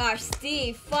my gosh,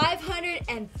 Steve,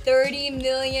 $530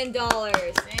 million. Damn.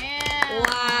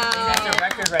 Wow. That's a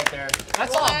record right there.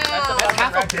 That's Wow. all. That's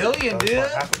half a billion, dude.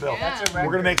 Half a bill. Yeah. That's a record.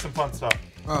 We're gonna make some fun stuff,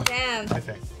 Damn. I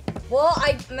think. Well,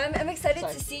 I'm excited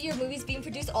to see your movies being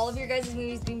produced, all of your guys'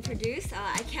 movies being produced.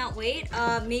 I can't wait.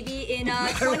 Maybe in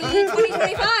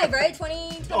 2025, right?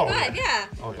 2025, Oh, yeah. yeah.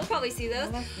 Oh, yeah. We'll probably see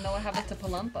those. No what happened to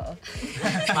Palumpa.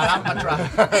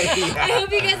 I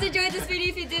hope you guys enjoyed this video.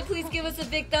 If you did, please give us a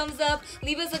big thumbs up.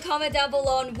 Leave us a comment down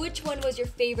below on which one was your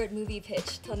favorite movie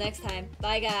pitch. Till next time.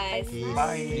 Bye, guys.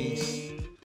 Bye.